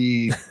 That'll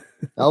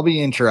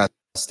be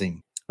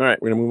interesting. All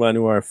right, we're going to move on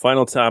to our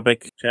final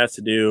topic, which has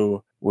to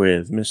do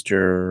with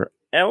Mr.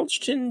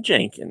 Elgton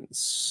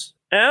Jenkins.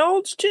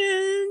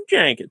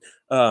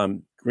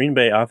 Green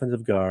Bay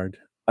offensive guard.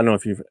 I don't know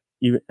if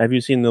have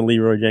you seen the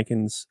Leroy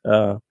Jenkins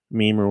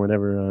meme or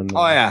whatever on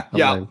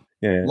online?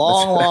 Yeah,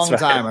 long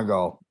time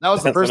ago. That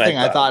was the first thing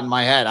I thought in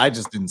my head. I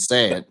just didn't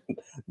say it.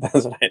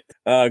 That's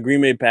what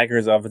Green Bay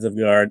Packers offensive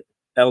guard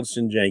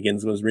Elgton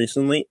Jenkins was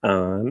recently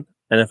on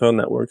NFL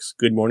Network's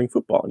Good Morning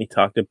Football, and he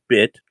talked a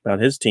bit about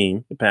his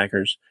team, the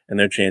Packers, and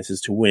their chances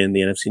to win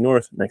the NFC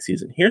North next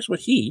season. Here's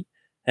what he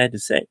had to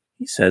say.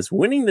 He says,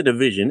 winning the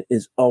division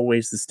is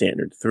always the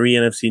standard. 3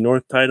 NFC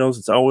North titles,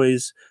 it's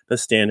always the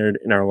standard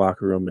in our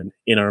locker room and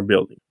in our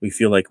building. We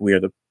feel like we are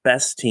the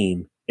best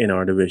team in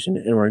our division,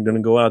 and we're going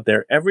to go out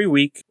there every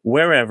week,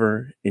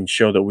 wherever, and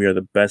show that we are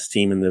the best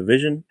team in the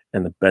division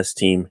and the best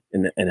team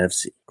in the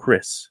NFC.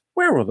 Chris,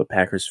 where will the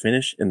Packers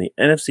finish in the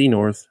NFC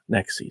North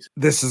next season?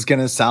 This is going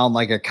to sound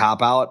like a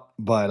cop-out,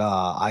 but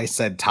I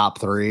said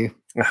top 3.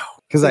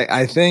 Because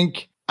I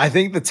think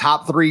the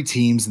top 3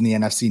 teams in the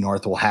NFC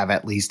North will have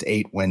at least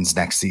 8 wins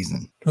next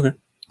season. Okay.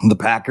 The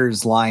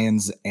Packers,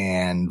 Lions,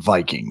 and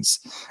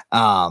Vikings.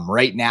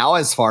 Right now,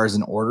 as far as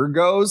an order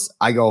goes,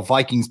 I go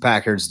Vikings,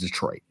 Packers,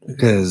 Detroit,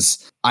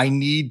 because I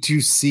need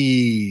to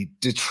see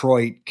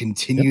Detroit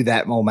continue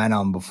that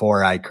momentum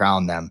before I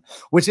crown them,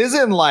 which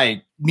isn't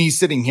like me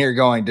sitting here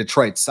going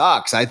Detroit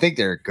sucks. I think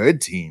they're a good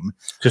team.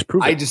 Just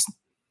prove it.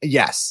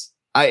 Yes.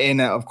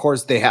 And of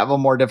course, they have a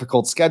more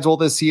difficult schedule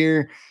this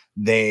year.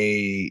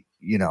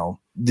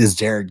 Is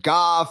Jared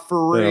Goff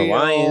for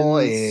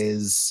real?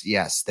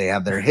 Yes, they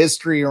have their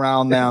history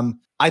around them.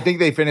 I think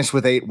they finished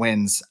with 8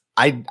 wins.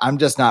 I'm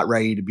just not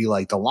ready to be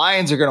like the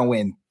Lions are going to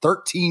win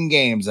 13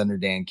 games under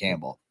Dan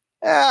Campbell.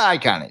 I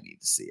kind of need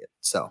to see it.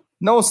 So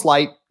no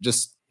slight,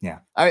 just yeah.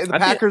 The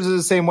Packers are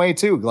the same way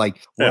too.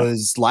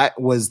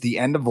 Was the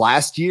end of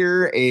last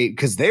year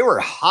because they were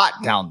hot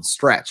down the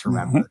stretch,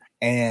 remember? Mm-hmm.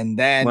 And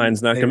then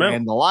Lions knocked them out.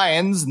 And the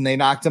Lions, and they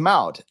knocked them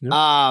out.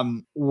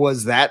 Yep.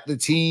 Was that the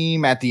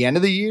team at the end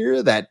of the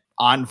year, that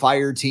on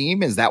fire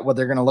team? Is that what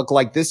they're going to look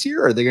like this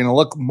year? Or are they going to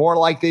look more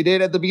like they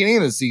did at the beginning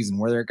of the season,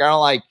 where they're kind of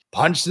like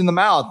punched in the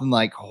mouth and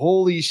like,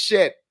 holy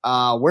shit,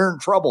 we're in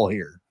trouble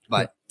here?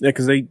 But yeah,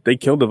 because they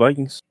killed the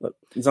Vikings.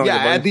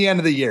 At the end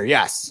of the year,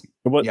 yes.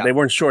 But they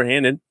weren't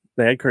shorthanded.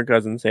 They had Kirk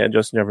Cousins. They had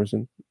Justin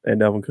Jefferson. They had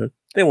Dalvin Cook.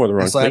 They wore the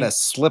wrong thing. They had a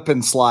slip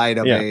and slide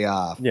of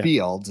a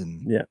field.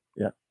 And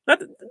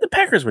The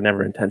Packers would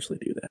never intentionally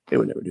do that. They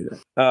would never do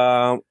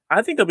that.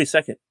 I think they'll be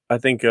second. I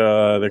think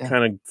they're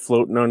kind of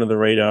floating under the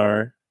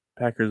radar.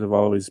 Packers have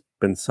always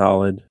been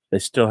solid. They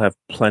still have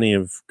plenty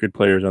of good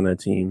players on that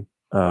team.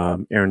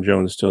 Aaron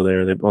Jones is still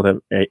there. They both have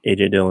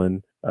A.J.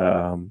 Dillon,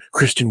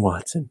 Christian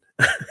Watson,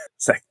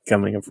 second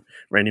coming of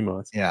Randy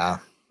Moss. Yeah.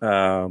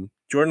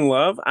 Jordan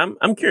Love,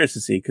 I'm curious to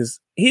see, because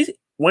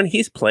when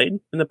he's played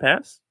in the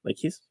past, like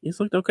he's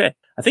looked okay.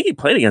 I think he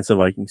played against the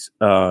Vikings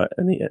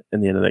in the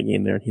end of that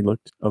game there, and he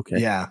looked okay.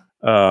 Yeah.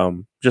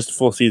 Just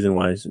full season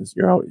wise,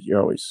 you're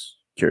always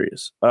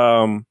curious.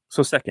 So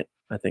second,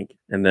 I think,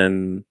 and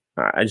then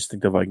I just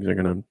think the Vikings are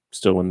gonna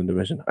still win the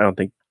division.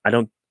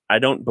 I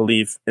don't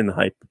believe in the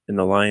hype in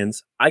the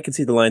Lions. I could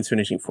see the Lions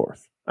finishing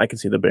 4th. I could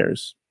see the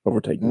Bears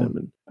overtaking them,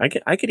 and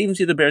I could even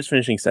see the Bears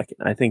finishing 2nd.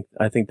 I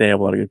think they have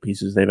a lot of good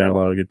pieces. They've had a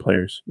lot of good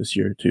players this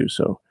year too,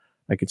 so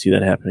I could see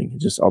that happening. It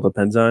just all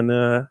depends on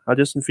how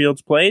Justin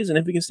Fields plays and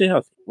if he can stay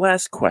healthy.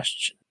 Last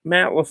question: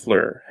 Matt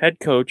LaFleur, head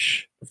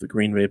coach of the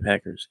Green Bay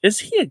Packers, is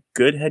he a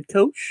good head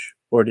coach,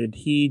 or did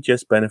he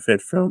just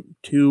benefit from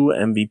 2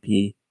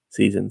 MVP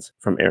seasons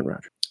from Aaron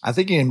Rodgers? I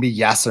think it can be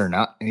yes or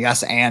no,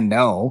 yes and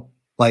no.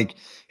 Like,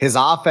 his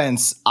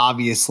offense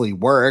obviously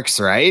works,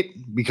 right?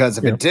 Because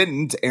if it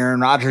didn't, Aaron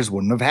Rodgers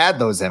wouldn't have had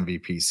those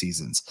MVP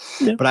seasons.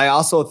 Yeah. But I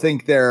also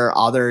think there are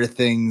other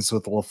things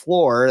with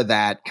LaFleur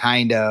that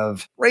kind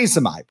of raise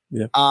him up.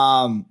 Yeah.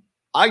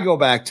 I go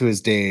back to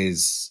his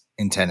days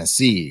in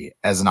Tennessee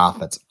as an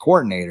offensive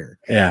coordinator.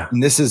 Yeah.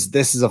 And this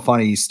is a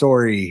funny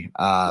story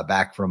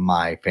back from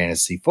my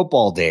fantasy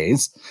football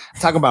days. I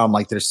talk about them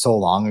like they're so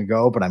long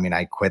ago, but I mean,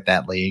 I quit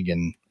that league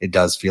and it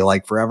does feel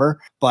like forever.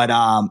 But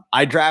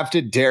I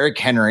drafted Derrick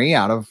Henry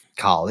out of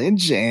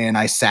college, and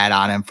I sat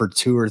on him for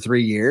 2 or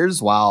 3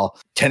 years while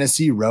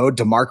Tennessee rode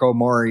DeMarco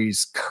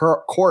Murray's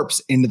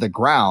corpse into the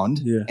ground.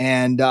 Yeah.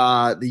 And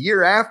the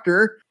year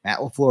after, Matt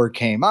LaFleur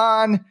came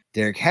on,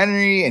 Derrick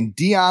Henry and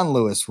Dion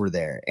Lewis were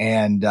there.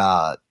 And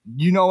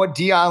you know what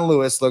Dion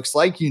Lewis looks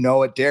like. You know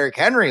what Derrick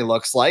Henry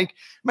looks like.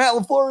 Matt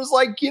LaFleur was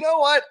like, you know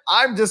what?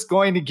 I'm just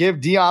going to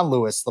give Dion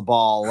Lewis the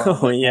ball.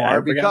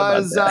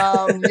 Because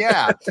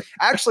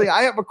actually,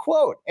 I have a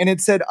quote, and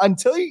it said,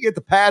 until you get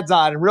the pads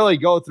on and really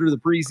go through the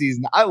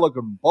preseason, I look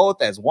at them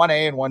both as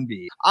 1A and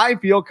 1B. I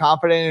feel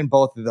confident in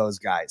both of those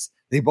guys.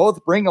 They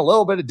both bring a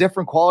little bit of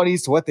different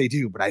qualities to what they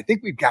do, but I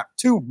think we've got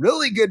 2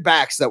 really good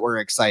backs that we're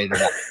excited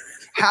about.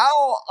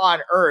 How on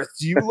earth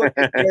do you look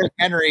at Derrick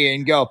Henry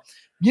and go,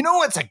 you know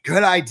what's a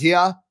good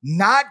idea?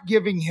 Not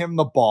giving him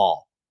the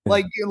ball.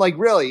 Like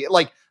really,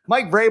 like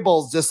Mike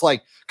Vrabel's just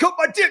like, cut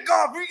my dick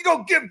off. You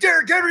don't give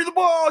Derrick Henry the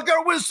ball. I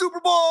gotta win a Super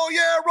Bowl.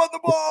 Yeah, run the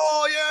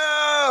ball.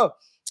 Yeah.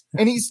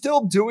 And he's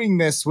still doing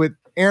this with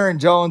Aaron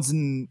Jones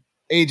and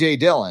A.J.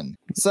 Dillon.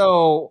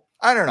 So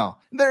I don't know.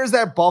 there's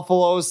that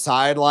Buffalo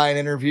sideline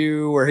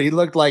interview where he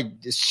looked like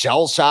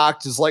shell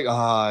shocked, just like,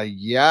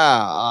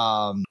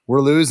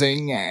 we're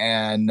losing.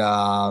 And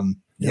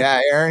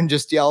Aaron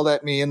just yelled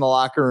at me in the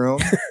locker room.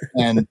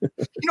 And,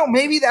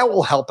 maybe that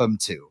will help him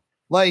too.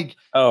 Like,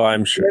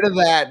 I'm sure. Rid of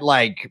that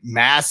like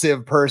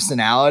massive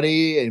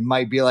personality. It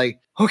might be like,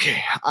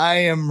 okay, I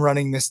am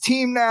running this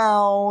team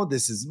now.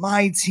 This is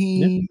my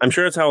team. Yeah. I'm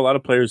sure it's how a lot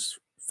of players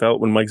felt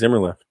when Mike Zimmer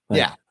left.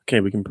 Like, okay,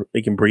 we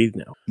can breathe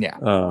now.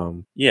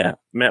 Yeah.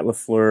 Matt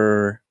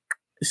LaFleur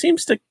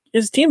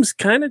his teams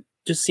kind of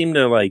just seem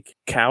to like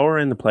cower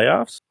in the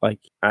playoffs. Like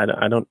I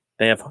don't.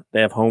 They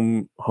have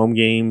home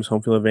games,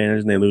 home field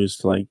advantage, and they lose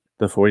to like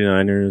the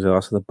 49ers. They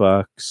lost to the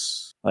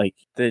Bucks. Like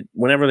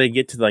whenever they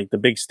get to like the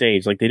big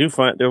stage, like they do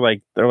fun. They're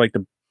like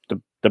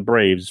the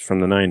Braves from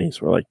the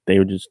 90s, where like they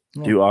would just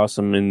do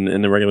awesome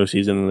in the regular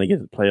season, and they get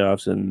to the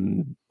playoffs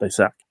and they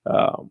suck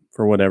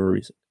for whatever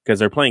reason, because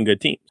they're playing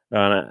good teams.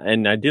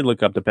 And I did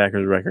look up the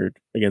Packers record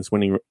against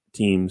winning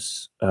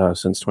teams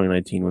since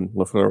 2019 when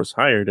LaFleur was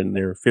hired, and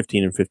they're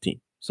 15-15.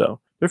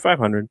 So they're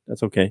 500.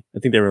 That's okay. I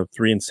think they were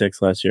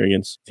 3-6 last year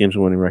against teams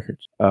with winning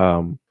records.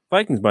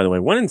 Vikings, by the way,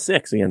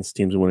 1-6 against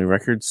teams with winning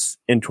records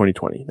in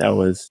 2020. That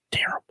was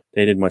terrible.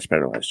 They did much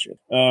better last year.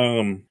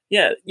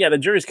 The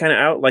jury's kind of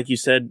out. Like you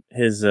said,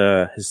 his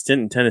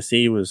stint in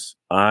Tennessee was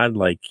odd.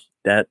 Like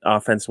that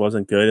offense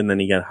wasn't good, and then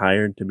he got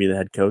hired to be the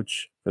head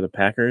coach for the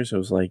Packers. It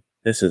was like,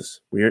 this is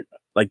weird.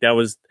 Like that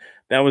was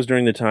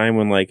during the time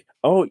when like,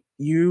 oh,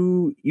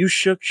 you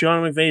shook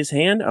Sean McVay's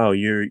hand. Oh,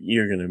 you're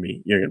gonna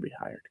be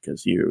hired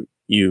because you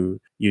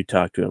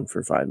talked to him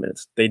for 5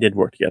 minutes. They did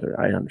work together.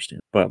 I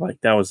understand, but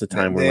like that was the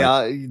time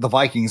where the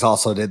Vikings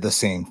also did the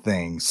same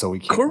thing. So we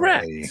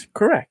can't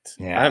correct.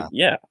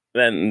 Yeah.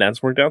 And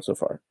that's worked out so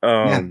far.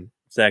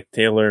 Zach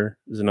Taylor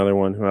is another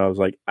one who I was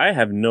like, I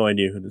have no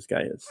idea who this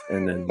guy is,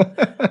 and then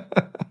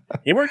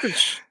he worked with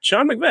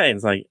Sean McVay. And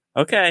it's like,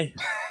 okay.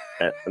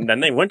 And then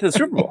they went to the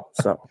Super Bowl,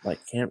 so like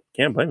can't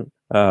blame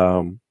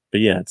him.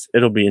 But yeah,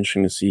 it'll be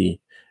interesting to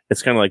see.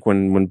 It's kind of like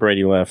when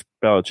Brady left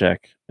Belichick,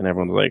 and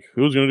everyone was like,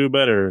 "Who's going to do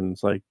better?" And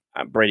it's like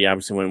Brady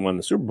obviously went and won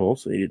the Super Bowl,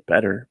 so he did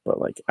better. But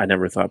like, I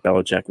never thought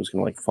Belichick was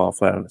going to like fall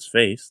flat on his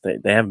face. They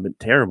haven't been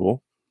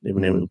terrible. They've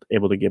been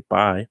able to get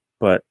by,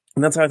 and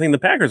that's how I think the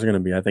Packers are going to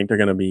be. I think they're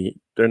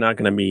not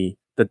going to be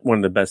one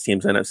of the best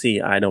teams in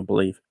NFC. I don't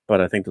believe, but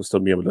I think they'll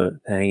still be able to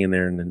hang in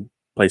there and then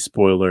play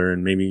spoiler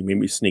and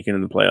maybe sneak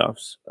in the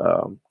playoffs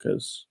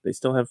because they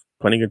still have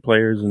plenty of good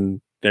players,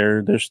 and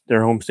their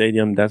home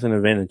stadium, that's an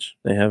advantage.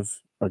 They have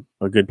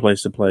a good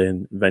place to play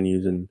and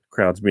venues and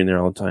crowds being there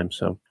all the time.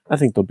 So I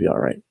think they'll be all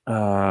right.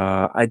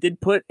 I did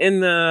put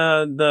in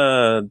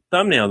the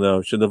thumbnail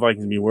though. Should the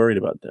Vikings be worried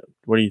about them?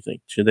 What do you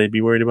think? Should they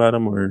be worried about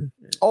them or?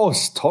 Oh,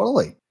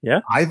 totally. Yeah.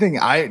 I think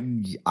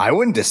I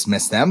wouldn't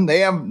dismiss them.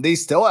 They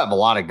still have a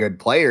lot of good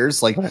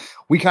players. Like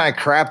we kind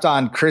of crapped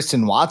on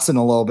Christian Watson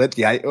a little bit.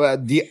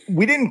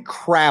 We didn't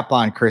crap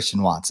on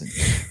Christian Watson.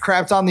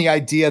 Crapped on the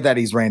idea that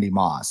he's Randy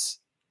Moss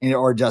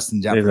or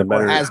Justin Jefferson.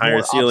 Has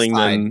higher ceiling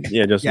than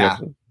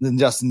Jefferson. Than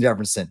Justin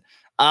Jefferson.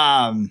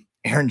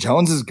 Aaron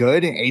Jones is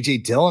good, and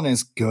AJ Dillon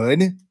is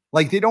good.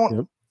 Like they don't.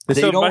 Yep.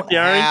 They don't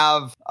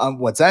have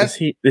what's that?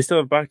 They still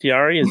have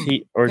Bakhtiari? Is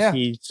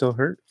he still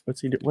hurt?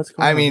 What's he do? What's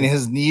going on? I mean,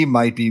 his knee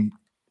might be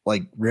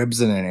like ribs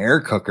in an air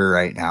cooker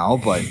right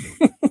now, but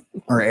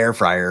or air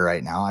fryer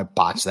right now. I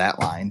botched that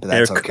line, but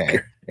that's okay.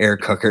 Air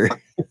cooker.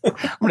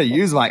 I'm going to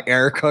use my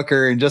air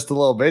cooker in just a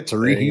little bit to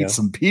reheat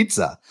some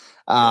pizza.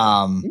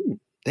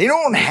 They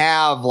don't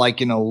have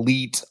like an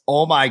elite.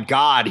 Oh my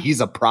God, he's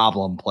a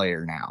problem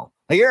player now.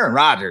 Like Aaron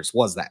Rodgers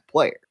was that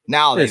player.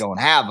 Now they don't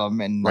have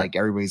him, and like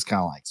everybody's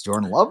kind of like, does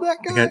Jordan Love that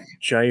guy? They got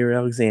Jair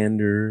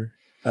Alexander.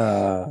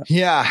 A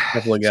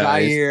couple of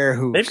guys. Jair,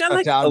 who they've got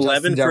like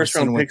 11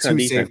 first-round picks on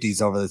defense. 2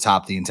 safeties over the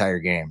top the entire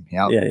game.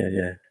 Yep.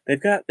 Yeah.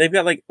 They've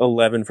got like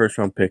 11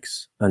 first-round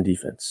picks on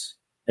defense,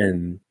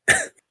 and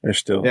they're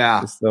still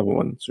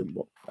won the Super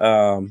Bowl.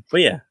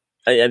 But yeah.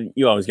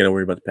 You always got to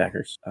worry about the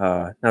Packers.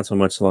 Not so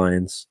much the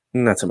Lions,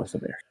 not so much the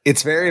Bears.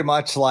 It's very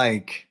much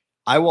like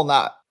I will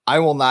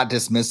not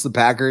dismiss the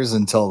Packers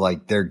until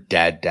like they're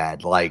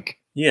dead. Like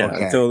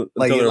until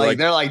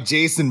they're like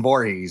Jason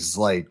Voorhees.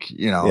 Like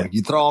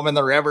you throw him in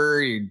the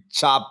river, you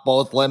chop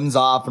both limbs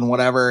off and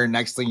whatever. And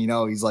next thing you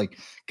know, he's like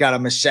got a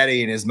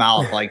machete in his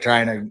mouth, like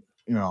trying to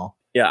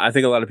Yeah, I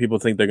think a lot of people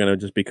think they're gonna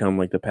just become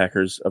like the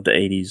Packers of the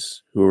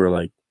 '80s, who were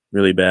like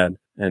really bad,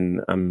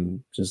 and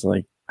I'm just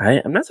like.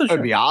 I'm not so sure. It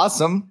would be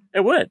awesome.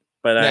 It would,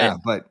 but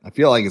but I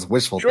feel like it's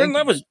wishful thinking.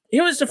 Jordan Love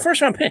he was the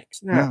first round pick.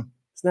 It's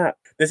not.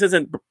 This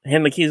isn't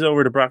hand the keys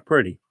over to Brock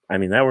Purdy. I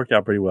mean, that worked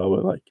out pretty well,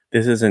 but like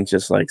this isn't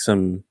just like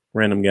some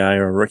random guy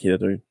or a rookie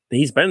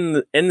he's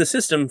been in the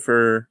system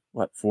for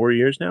 4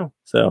 years now.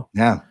 So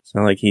it's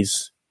not like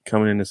he's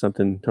coming into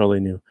something totally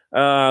new.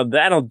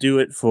 That'll do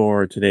it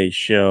for today's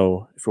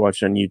show. If you're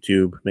watching on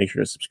YouTube, make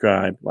sure to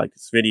subscribe, like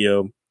this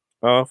video,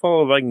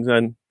 follow the Vikings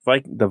on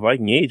the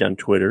Viking Age on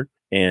Twitter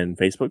and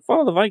Facebook.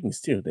 Follow the Vikings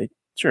too.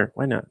 Sure,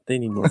 why not? They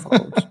need more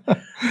followers.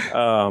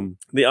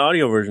 The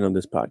audio version of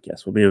this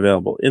podcast will be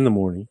available in the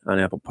morning on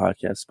Apple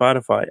Podcasts,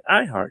 Spotify,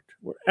 iHeart,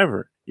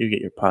 wherever you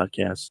get your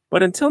podcasts.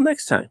 But until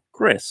next time,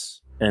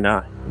 Chris and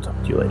I will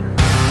talk to you later.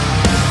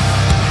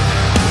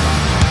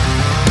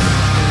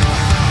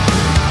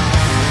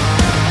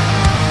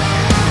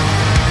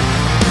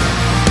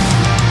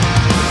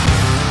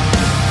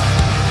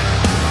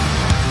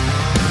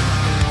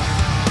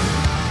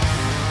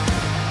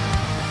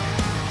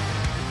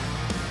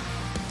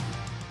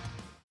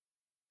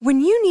 When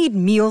you need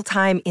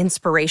mealtime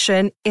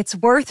inspiration, it's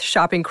worth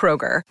shopping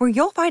Kroger, where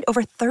you'll find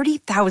over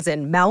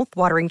 30,000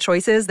 mouth-watering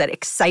choices that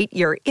excite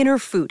your inner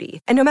foodie.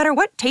 And no matter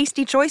what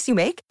tasty choice you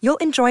make, you'll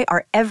enjoy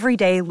our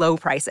everyday low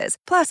prices,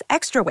 plus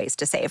extra ways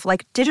to save,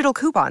 like digital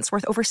coupons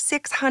worth over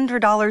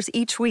 $600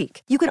 each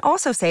week. You can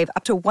also save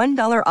up to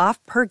 $1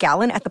 off per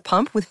gallon at the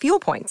pump with fuel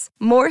points.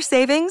 More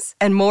savings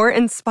and more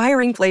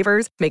inspiring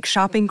flavors make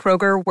shopping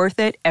Kroger worth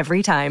it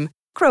every time.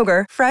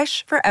 Kroger,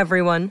 fresh for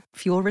everyone.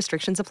 Fuel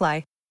restrictions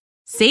apply.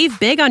 Save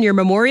big on your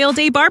Memorial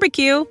Day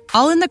barbecue,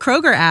 all in the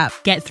Kroger app.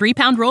 Get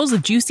 3-pound rolls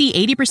of juicy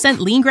 80%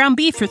 lean ground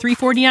beef for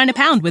 $3.49 a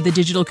pound with a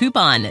digital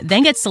coupon.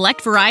 Then get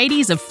select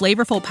varieties of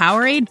flavorful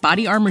Powerade,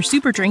 Body Armor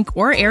Super Drink,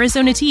 or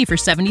Arizona tea for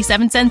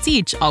 77 cents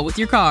each, all with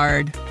your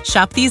card.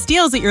 Shop these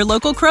deals at your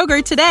local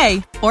Kroger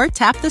today, or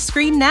tap the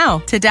screen now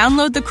to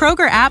download the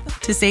Kroger app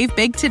to save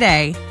big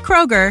today.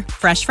 Kroger,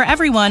 fresh for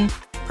everyone.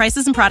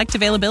 Prices and product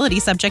availability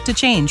subject to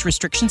change.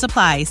 Restrictions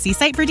apply. See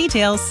site for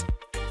details.